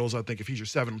 Blake Bortles, I think if he's your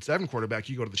 7-on-7 quarterback,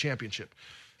 you go to the championship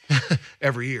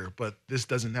every year. But this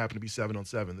doesn't happen to be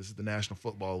 7-on-7. This is the National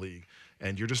Football League,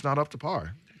 and you're just not up to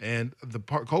par. And the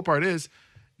cool part is,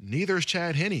 neither is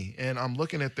Chad Henne, and I'm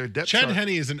looking at their depth chart. Chad Henne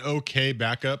is an okay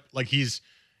backup. Like he's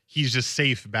just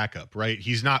safe backup, right?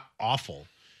 He's not awful,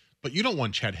 but you don't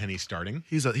want Chad Henne starting.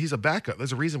 He's a backup.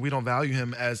 There's a reason we don't value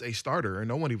him as a starter, and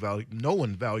no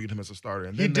one valued him as a starter.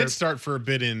 And he did start for a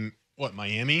bit in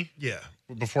Miami? Yeah,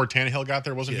 before Tannehill got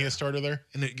there, wasn't he a starter there?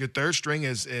 And your third string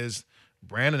is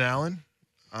Brandon Allen.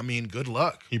 I mean, good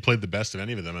luck. He played the best of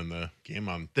any of them in the game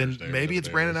on Then Thursday. Maybe it's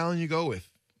Brandon Allen you go with.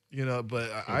 But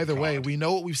either way, we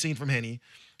know what we've seen from Henne.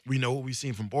 We know what we've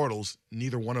seen from Bortles.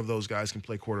 Neither one of those guys can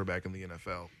play quarterback in the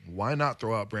NFL. Why not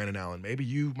throw out Brandon Allen? Maybe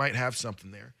you might have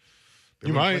something there.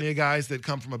 There were plenty of guys that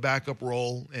come from a backup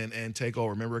role and take over.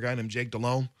 Remember a guy named Jake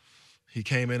Delhomme? He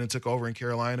came in and took over in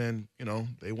Carolina, and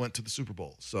they went to the Super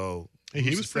Bowl. So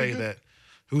who's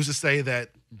to say that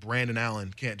Brandon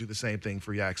Allen can't do the same thing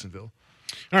for Jacksonville?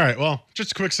 All right, well,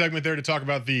 just a quick segment there to talk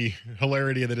about the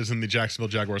hilarity that is in the Jacksonville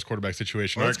Jaguars quarterback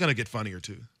situation. Well, it's going to get funnier,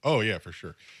 too. Oh, yeah, for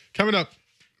sure. Coming up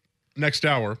next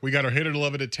hour, we got our Hit It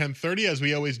 11 at 10:30, as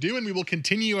we always do, and we will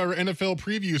continue our NFL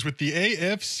previews with the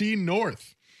AFC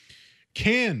North.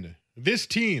 Can this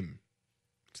team,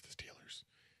 it's the Steelers,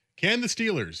 can the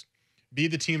Steelers be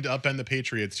the team to upend the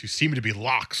Patriots, who seem to be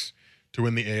locks to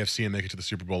win the AFC and make it to the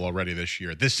Super Bowl already this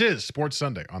year? This is Sports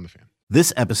Sunday on The Fan.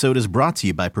 This episode is brought to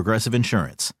you by Progressive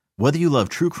Insurance. Whether you love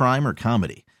true crime or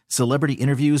comedy, celebrity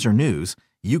interviews or news,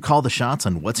 you call the shots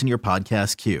on what's in your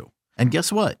podcast queue. And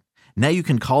guess what? Now you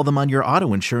can call them on your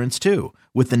auto insurance too,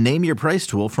 with the Name Your Price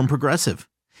tool from Progressive.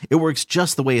 It works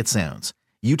just the way it sounds.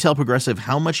 You tell Progressive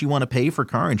how much you want to pay for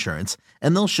car insurance,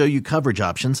 and they'll show you coverage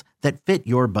options that fit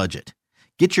your budget.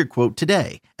 Get your quote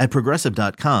today at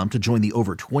Progressive.com to join the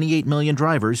over 28 million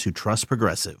drivers who trust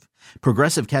Progressive.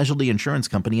 Progressive Casualty Insurance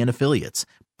Company and Affiliates.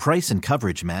 Price and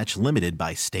coverage match limited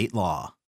by state law.